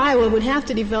state of Iowa would have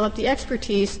to develop the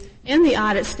expertise and the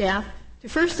audit staff to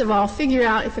first of all figure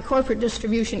out if a corporate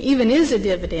distribution even is a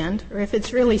dividend or if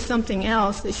it's really something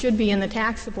else that should be in the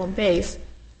taxable base.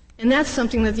 And that's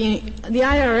something that the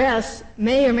IRS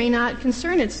may or may not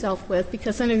concern itself with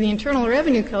because under the Internal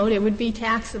Revenue Code it would be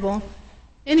taxable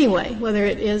anyway, whether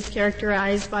it is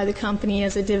characterized by the company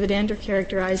as a dividend or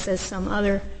characterized as some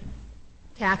other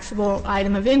taxable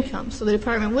item of income. So the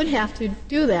department would have to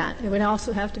do that. It would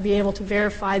also have to be able to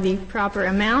verify the proper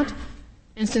amount.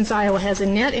 And since Iowa has a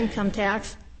net income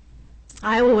tax,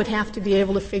 Iowa would have to be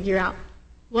able to figure out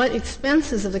what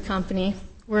expenses of the company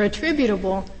were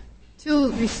attributable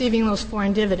to receiving those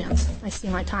foreign dividends. I see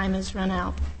my time has run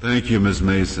out. Thank you, Ms.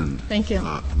 Mason. Thank you.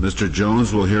 Mr.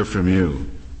 Jones, we'll hear from you.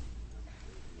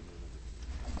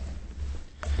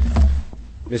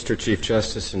 Mr. Chief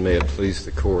Justice, and may it please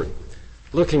the Court,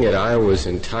 looking at Iowa's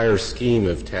entire scheme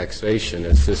of taxation,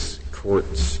 as this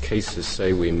Court's cases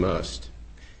say we must,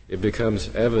 it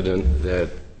becomes evident that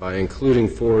by including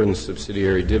foreign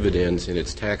subsidiary dividends in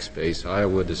its tax base,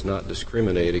 Iowa does not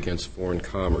discriminate against foreign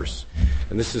commerce.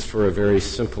 And this is for a very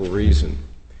simple reason.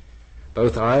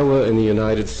 Both Iowa and the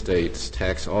United States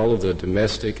tax all of the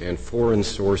domestic and foreign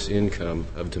source income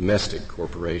of domestic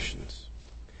corporations.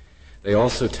 They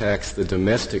also tax the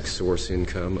domestic source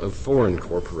income of foreign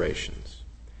corporations.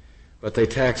 But they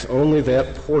tax only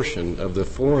that portion of the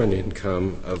foreign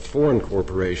income of foreign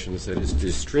corporations that is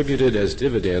distributed as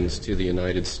dividends to the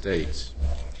United States.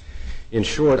 In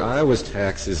short, Iowa's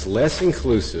tax is less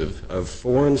inclusive of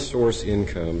foreign source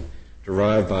income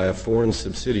derived by a foreign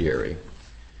subsidiary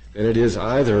than it is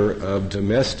either of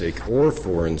domestic or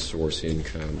foreign source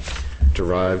income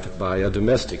derived by a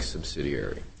domestic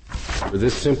subsidiary. For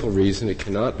this simple reason, it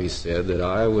cannot be said that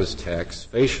Iowa's tax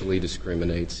facially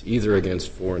discriminates either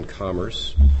against foreign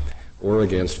commerce or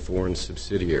against foreign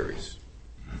subsidiaries.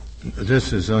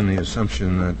 This is on the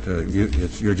assumption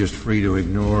that you're just free to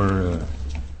ignore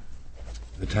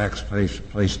the tax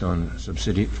placed on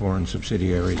foreign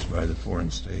subsidiaries by the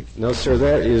foreign state. No, sir,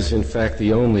 that is in fact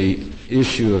the only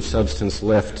issue of substance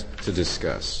left to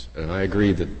discuss. And I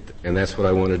agree that, and that's what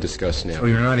I want to discuss now. So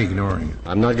you're not ignoring it?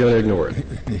 I'm not going to ignore it.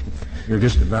 You're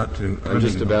just about to... I'm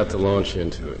just about to launch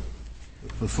into it.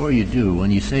 Before you do, when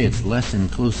you say it's less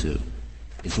inclusive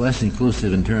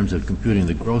in terms of computing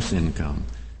the gross income,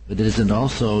 but it isn't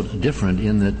also different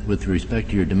in that with respect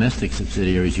to your domestic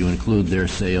subsidiaries, you include their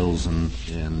sales and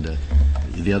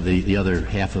the other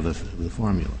half of the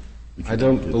formula. I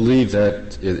don't believe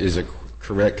that is a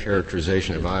correct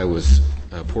characterization of Iowa's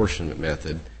apportionment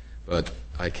method, but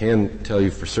I can tell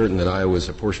you for certain that Iowa's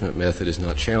apportionment method is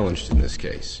not challenged in this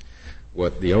case.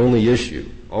 The only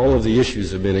issue, all of the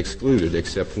issues have been excluded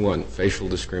except one, facial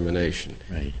discrimination.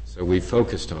 Right. So we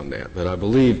focused on that. But I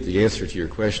believe the answer to your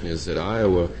question is that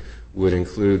Iowa would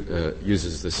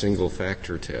uses the single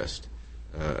factor test.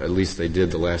 At least they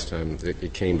did the last time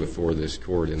it came before this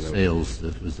court. Sales.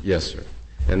 Yes, sir.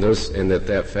 And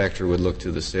that factor would look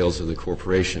to the sales of the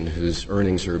corporation whose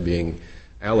earnings are being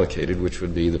allocated, which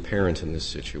would be the parent in this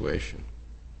situation.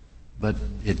 But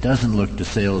it doesn't look to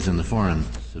sales in the foreign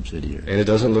subsidiary. And it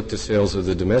doesn't look to sales of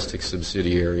the domestic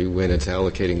subsidiary when it's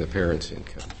allocating the parent's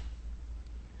income.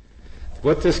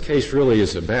 What this case really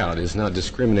is about is not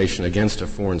discrimination against a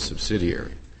foreign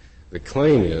subsidiary. The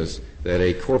claim is that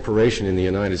a corporation in the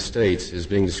United States is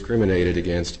being discriminated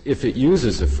against if it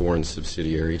uses a foreign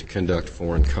subsidiary to conduct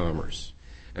foreign commerce.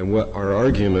 And what our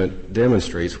argument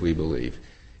demonstrates, we believe,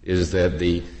 is that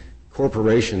the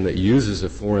corporation that uses a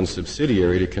foreign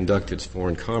subsidiary to conduct its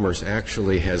foreign commerce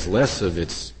actually has less of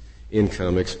its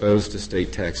income exposed to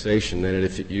state taxation than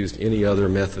if it used any other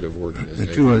method of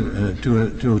organization.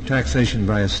 To taxation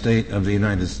by a state of the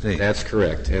United States. That's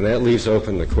correct. And that leaves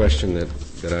open the question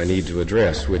that I need to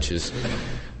address, which is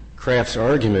Kraft's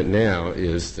argument now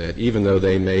is that even though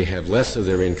they may have less of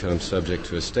their income subject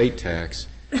to a state tax,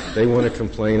 they want to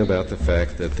complain about the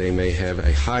fact that they may have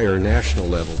a higher national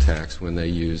level tax when they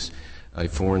use a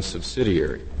foreign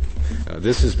subsidiary.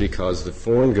 This is because the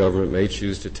foreign government may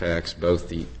choose to tax both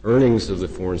the earnings of the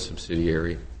foreign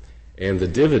subsidiary and the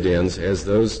dividends as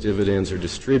those dividends are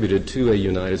distributed to a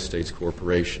United States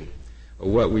corporation.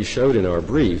 What we showed in our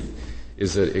brief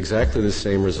is that exactly the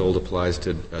same result applies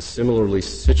to a similarly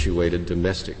situated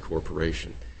domestic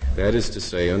corporation. That is to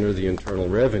say, under the Internal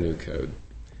Revenue Code,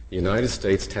 the United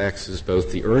States taxes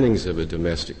both the earnings of a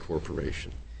domestic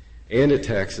corporation and it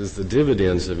taxes the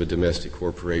dividends of a domestic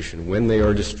corporation when they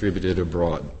are distributed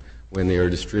abroad, when they are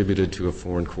distributed to a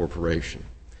foreign corporation.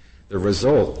 The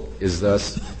result is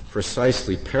thus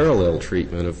precisely parallel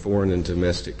treatment of foreign and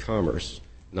domestic commerce,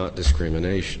 not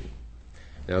discrimination.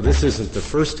 Now, this isn't the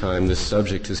first time this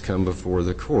subject has come before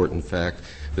the court. In fact,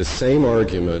 the same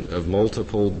argument of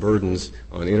multiple burdens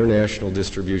on international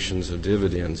distributions of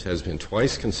dividends has been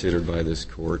twice considered by this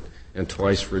court and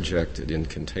twice rejected in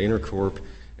Container Corp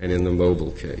and in the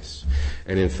Mobile case.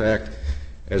 And in fact,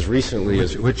 as recently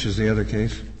as... Which is the other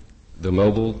case? The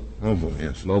Mobile? Mobile,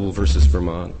 yes. Mobile versus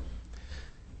Vermont.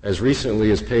 As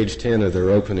recently as page 10 of their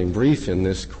opening brief in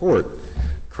this court,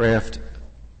 Kraft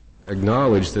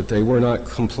acknowledged that they were not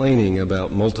complaining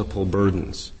about multiple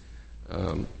burdens.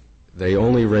 They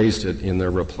only raised it in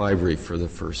their reply brief for the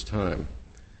first time.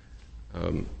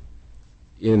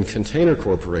 In Container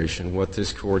Corporation, what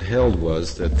this court held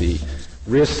was that the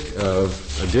risk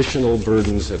of additional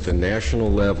burdens at the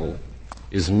national level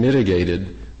is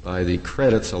mitigated by the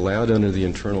credits allowed under the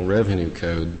Internal Revenue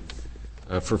Code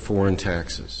for foreign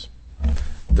taxes.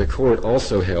 The court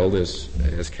also held,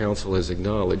 as counsel has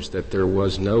acknowledged, that there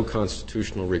was no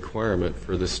constitutional requirement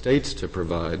for the states to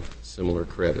provide similar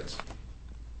credits.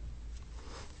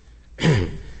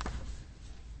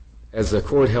 As the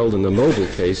court held in the Mobile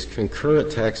case,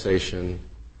 concurrent taxation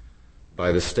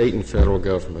by the state and federal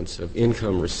governments of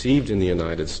income received in the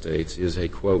United States is a,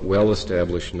 quote,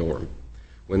 well-established norm.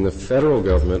 When the federal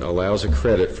government allows a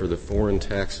credit for the foreign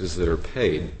taxes that are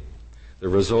paid, the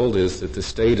result is that the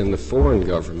state and the foreign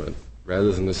government,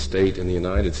 rather than the state and the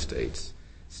United States,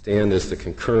 stand as the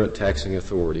concurrent taxing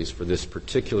authorities for this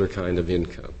particular kind of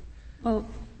income. Well,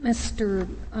 Mr.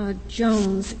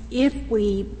 Jones, if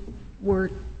we were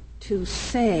to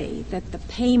say that the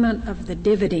payment of the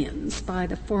dividends by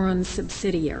the foreign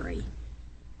subsidiary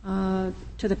to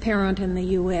the parent in the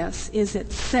U.S. is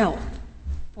itself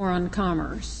foreign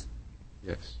commerce,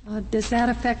 yes. Does that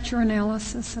affect your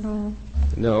analysis at all?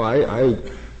 No,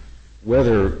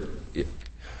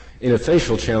 in a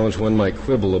facial challenge, one might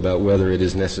quibble about whether it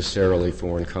is necessarily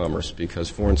foreign commerce because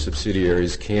foreign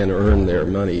subsidiaries can earn their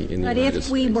money in the United States.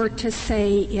 But if we were to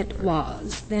say it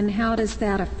was, then how does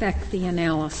that affect the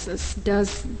analysis?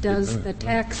 Does the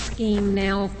tax scheme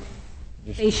now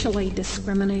facially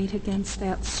discriminate against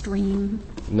that stream?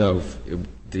 No.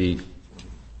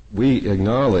 We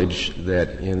acknowledge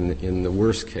that in the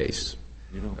worst case,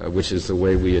 which is the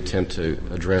way we attempt to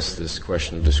address this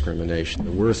question of discrimination,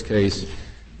 the worst case,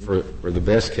 or the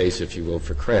best case, if you will,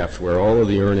 for Kraft, where all of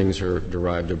the earnings are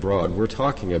derived abroad, we're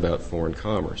talking about foreign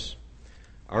commerce.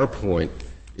 Our point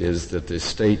is that the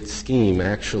state scheme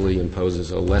actually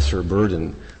imposes a lesser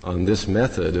burden on this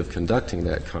method of conducting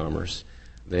that commerce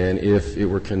than if it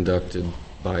were conducted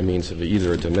by means of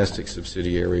either a domestic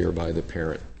subsidiary or by the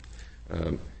parent.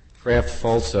 Kraft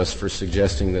faults us for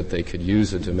suggesting that they could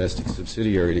use a domestic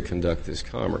subsidiary to conduct this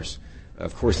commerce.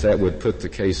 Of course, that would put the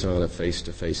case on a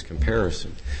face-to-face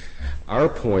comparison. Our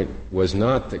point was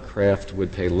not that Kraft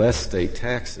would pay less state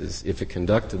taxes if it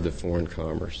conducted the foreign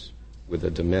commerce with a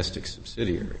domestic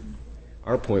subsidiary.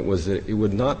 Our point was that it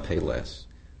would not pay less,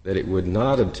 that it would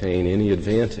not obtain any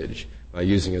advantage by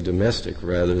using a domestic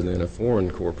rather than a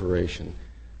foreign corporation.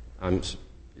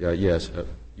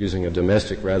 Using a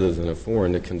domestic rather than a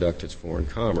foreign to conduct its foreign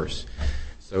commerce.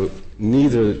 So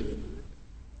neither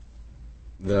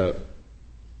the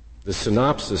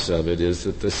synopsis of it is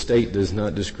that the state does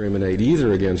not discriminate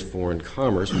either against foreign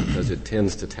commerce because it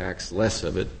tends to tax less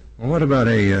of it. Well, what about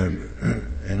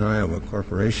an Iowa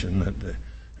corporation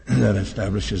that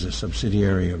establishes a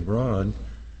subsidiary abroad,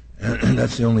 and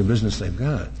that's the only business they've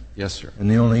got? Yes, sir.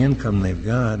 And the only income they've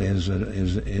got is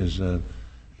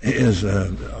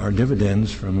our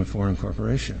dividends from a foreign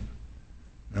corporation.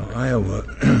 Now, Iowa,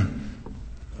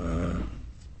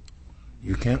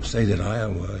 you can't say that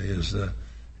Iowa is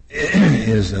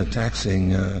taxing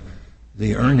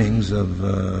the earnings of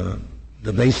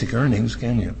the basic earnings,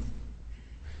 can you?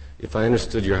 If I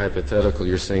understood your hypothetical,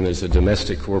 you're saying there's a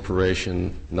domestic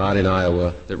corporation, not in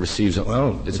Iowa, that receives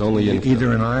its only income.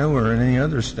 Either in Iowa or in any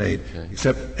other state, okay.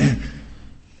 Except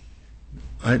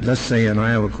let's say an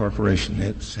Iowa corporation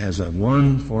has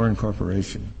one foreign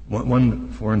corporation,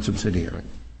 one foreign subsidiary, right.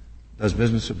 Does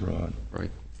business abroad, right,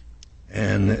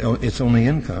 and its only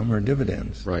income are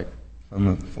dividends, right, from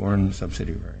a foreign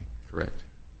subsidiary. Correct.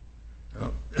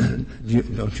 Now,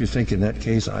 don't you think in that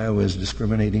case Iowa is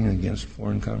discriminating against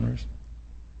foreign commerce?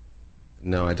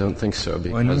 No, I don't think so.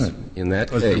 Because why not? In that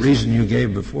because case, the reason you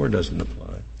gave before doesn't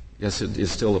apply. Yes, it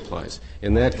still applies.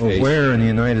 In that Well, case, where in the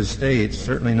United States,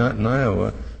 certainly not in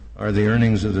Iowa, are the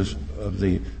earnings of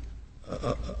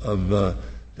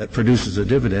that produces the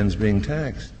dividends being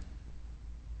taxed?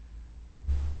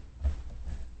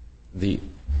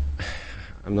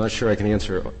 I'm not sure I can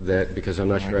answer that because I'm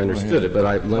not sure I understood it. But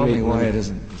Tell me why it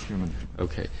isn't discriminatory.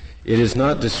 Okay, it is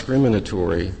not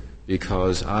discriminatory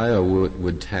because Iowa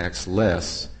would tax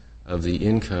less of the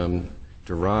income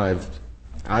derived.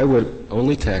 Iowa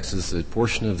only taxes the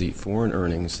portion of the foreign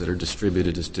earnings that are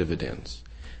distributed as dividends.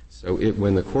 So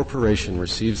when the corporation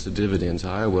receives the dividends,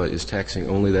 Iowa is taxing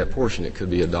only that portion. It could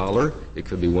be $1, it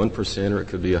could be 1%, or it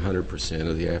could be 100%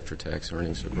 of the after-tax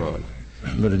earnings abroad.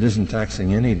 But it isn't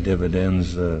taxing any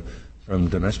dividends from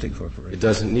domestic corporations. It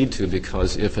doesn't need to,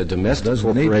 because if a domestic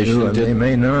corporation corporation did, they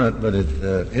may not, but it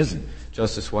isn't.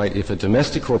 Justice White, if a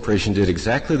domestic corporation did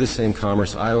exactly the same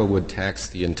commerce, Iowa would tax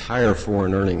the entire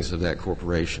foreign earnings of that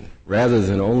corporation, rather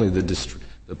than only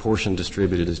the portion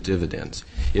distributed as dividends.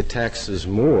 It taxes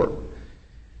more.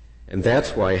 And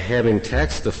that's why, having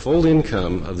taxed the full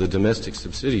income of the domestic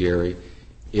subsidiary,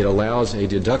 it allows a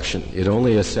deduction. It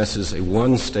only assesses a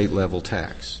one state-level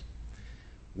tax.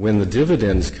 When the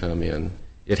dividends come in,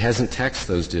 it hasn't taxed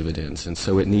those dividends, and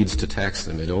so it needs to tax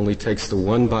them. It only takes the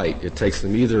one bite. It takes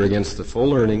them either against the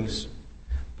full earnings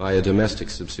by a domestic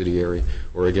subsidiary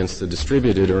or against the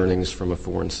distributed earnings from a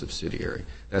foreign subsidiary.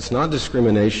 That's not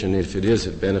discrimination. If it is,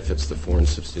 it benefits the foreign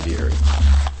subsidiary.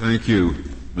 Thank you,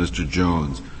 Mr.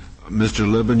 Jones. Mr.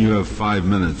 Libben, you have 5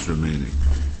 minutes remaining.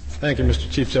 Thank you, Mr.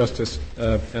 Chief Justice.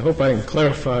 I hope I can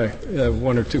clarify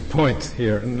one or 2 points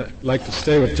here, and I'd like to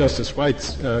stay with Justice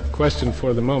White's question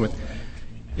for the moment.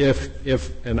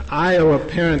 If an Iowa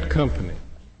parent company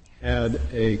had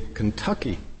a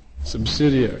Kentucky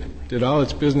subsidiary, did all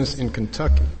its business in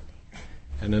Kentucky,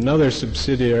 and another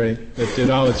subsidiary that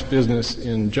did all its business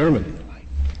in Germany,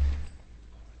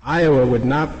 Iowa would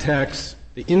not tax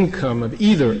the income of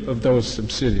either of those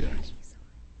subsidiaries.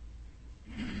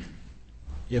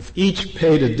 If each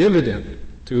paid a dividend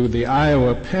to the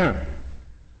Iowa parent,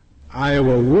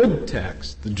 Iowa would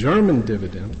tax the German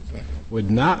dividend, would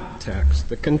not tax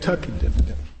the Kentucky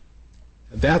dividend.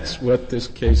 That's what this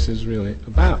case is really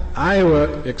about.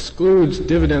 Iowa excludes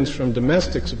dividends from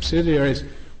domestic subsidiaries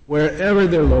wherever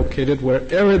they're located,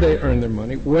 wherever they earn their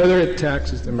money, whether it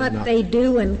taxes them or not. But they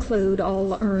do include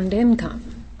all earned income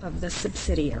of the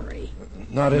subsidiary.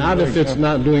 Not if it's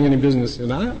not doing any business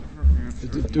in Iowa.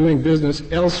 If it's doing business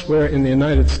elsewhere in the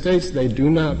United States, they do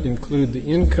not include the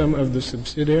income of the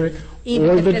subsidiary even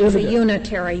or if the it's dividend. a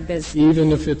unitary business.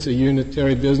 Even if it's a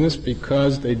unitary business,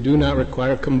 because they do not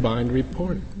require combined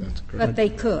reporting. That's correct. But they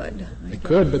could. They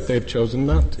could, but they've chosen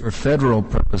not to. For federal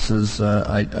purposes,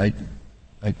 I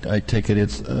take it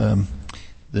it's that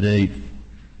a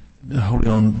wholly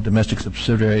owned domestic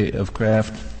subsidiary of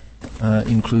Kraft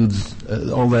includes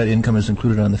all that income is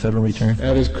included on the federal return?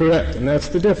 That is correct, and that's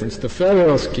the difference. The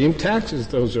federal scheme taxes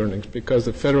those earnings because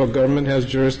the federal government has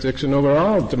jurisdiction over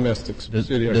all domestic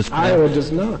subsidiaries. Iowa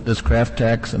does not. Does Kraft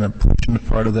tax an apportioned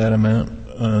part of that amount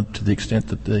to the extent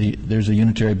that there's a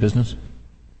unitary business?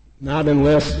 Not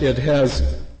unless it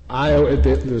has Iowa.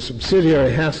 The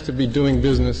subsidiary has to be doing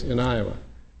business in Iowa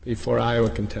before Iowa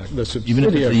can tax. The subsidiary, even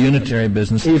if it's a unitary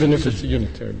business? Even if it's a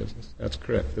unitary business. That's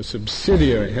correct. The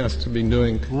subsidiary has to be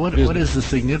doing business. What is the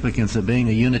significance of being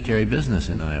a unitary business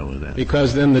in Iowa then?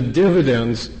 Because then the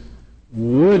dividends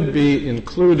would be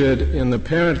included in the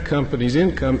parent company's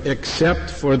income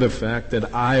except for the fact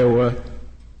that Iowa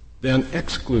then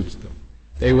excludes them.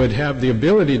 They would have the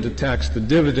ability to tax the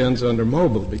dividends under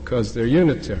mobile because they're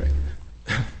unitary.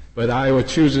 But Iowa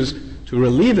chooses to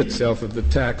relieve itself of the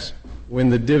tax when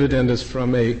the dividend is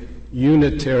from a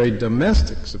unitary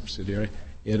domestic subsidiary.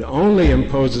 It only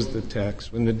imposes the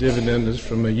tax when the dividend is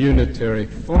from a unitary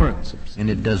foreign subsidiary. And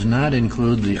it does not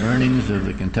include the earnings of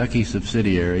the Kentucky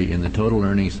subsidiary in the total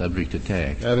earnings subject to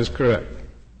tax. That is correct.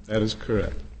 That is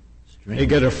correct. Strange. They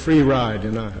get a free ride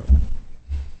in Iowa.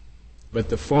 But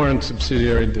the foreign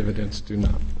subsidiary dividends do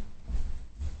not.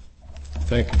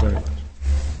 Thank you very much.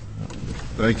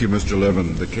 Thank you, Mr.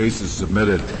 Levin. The case is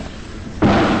submitted.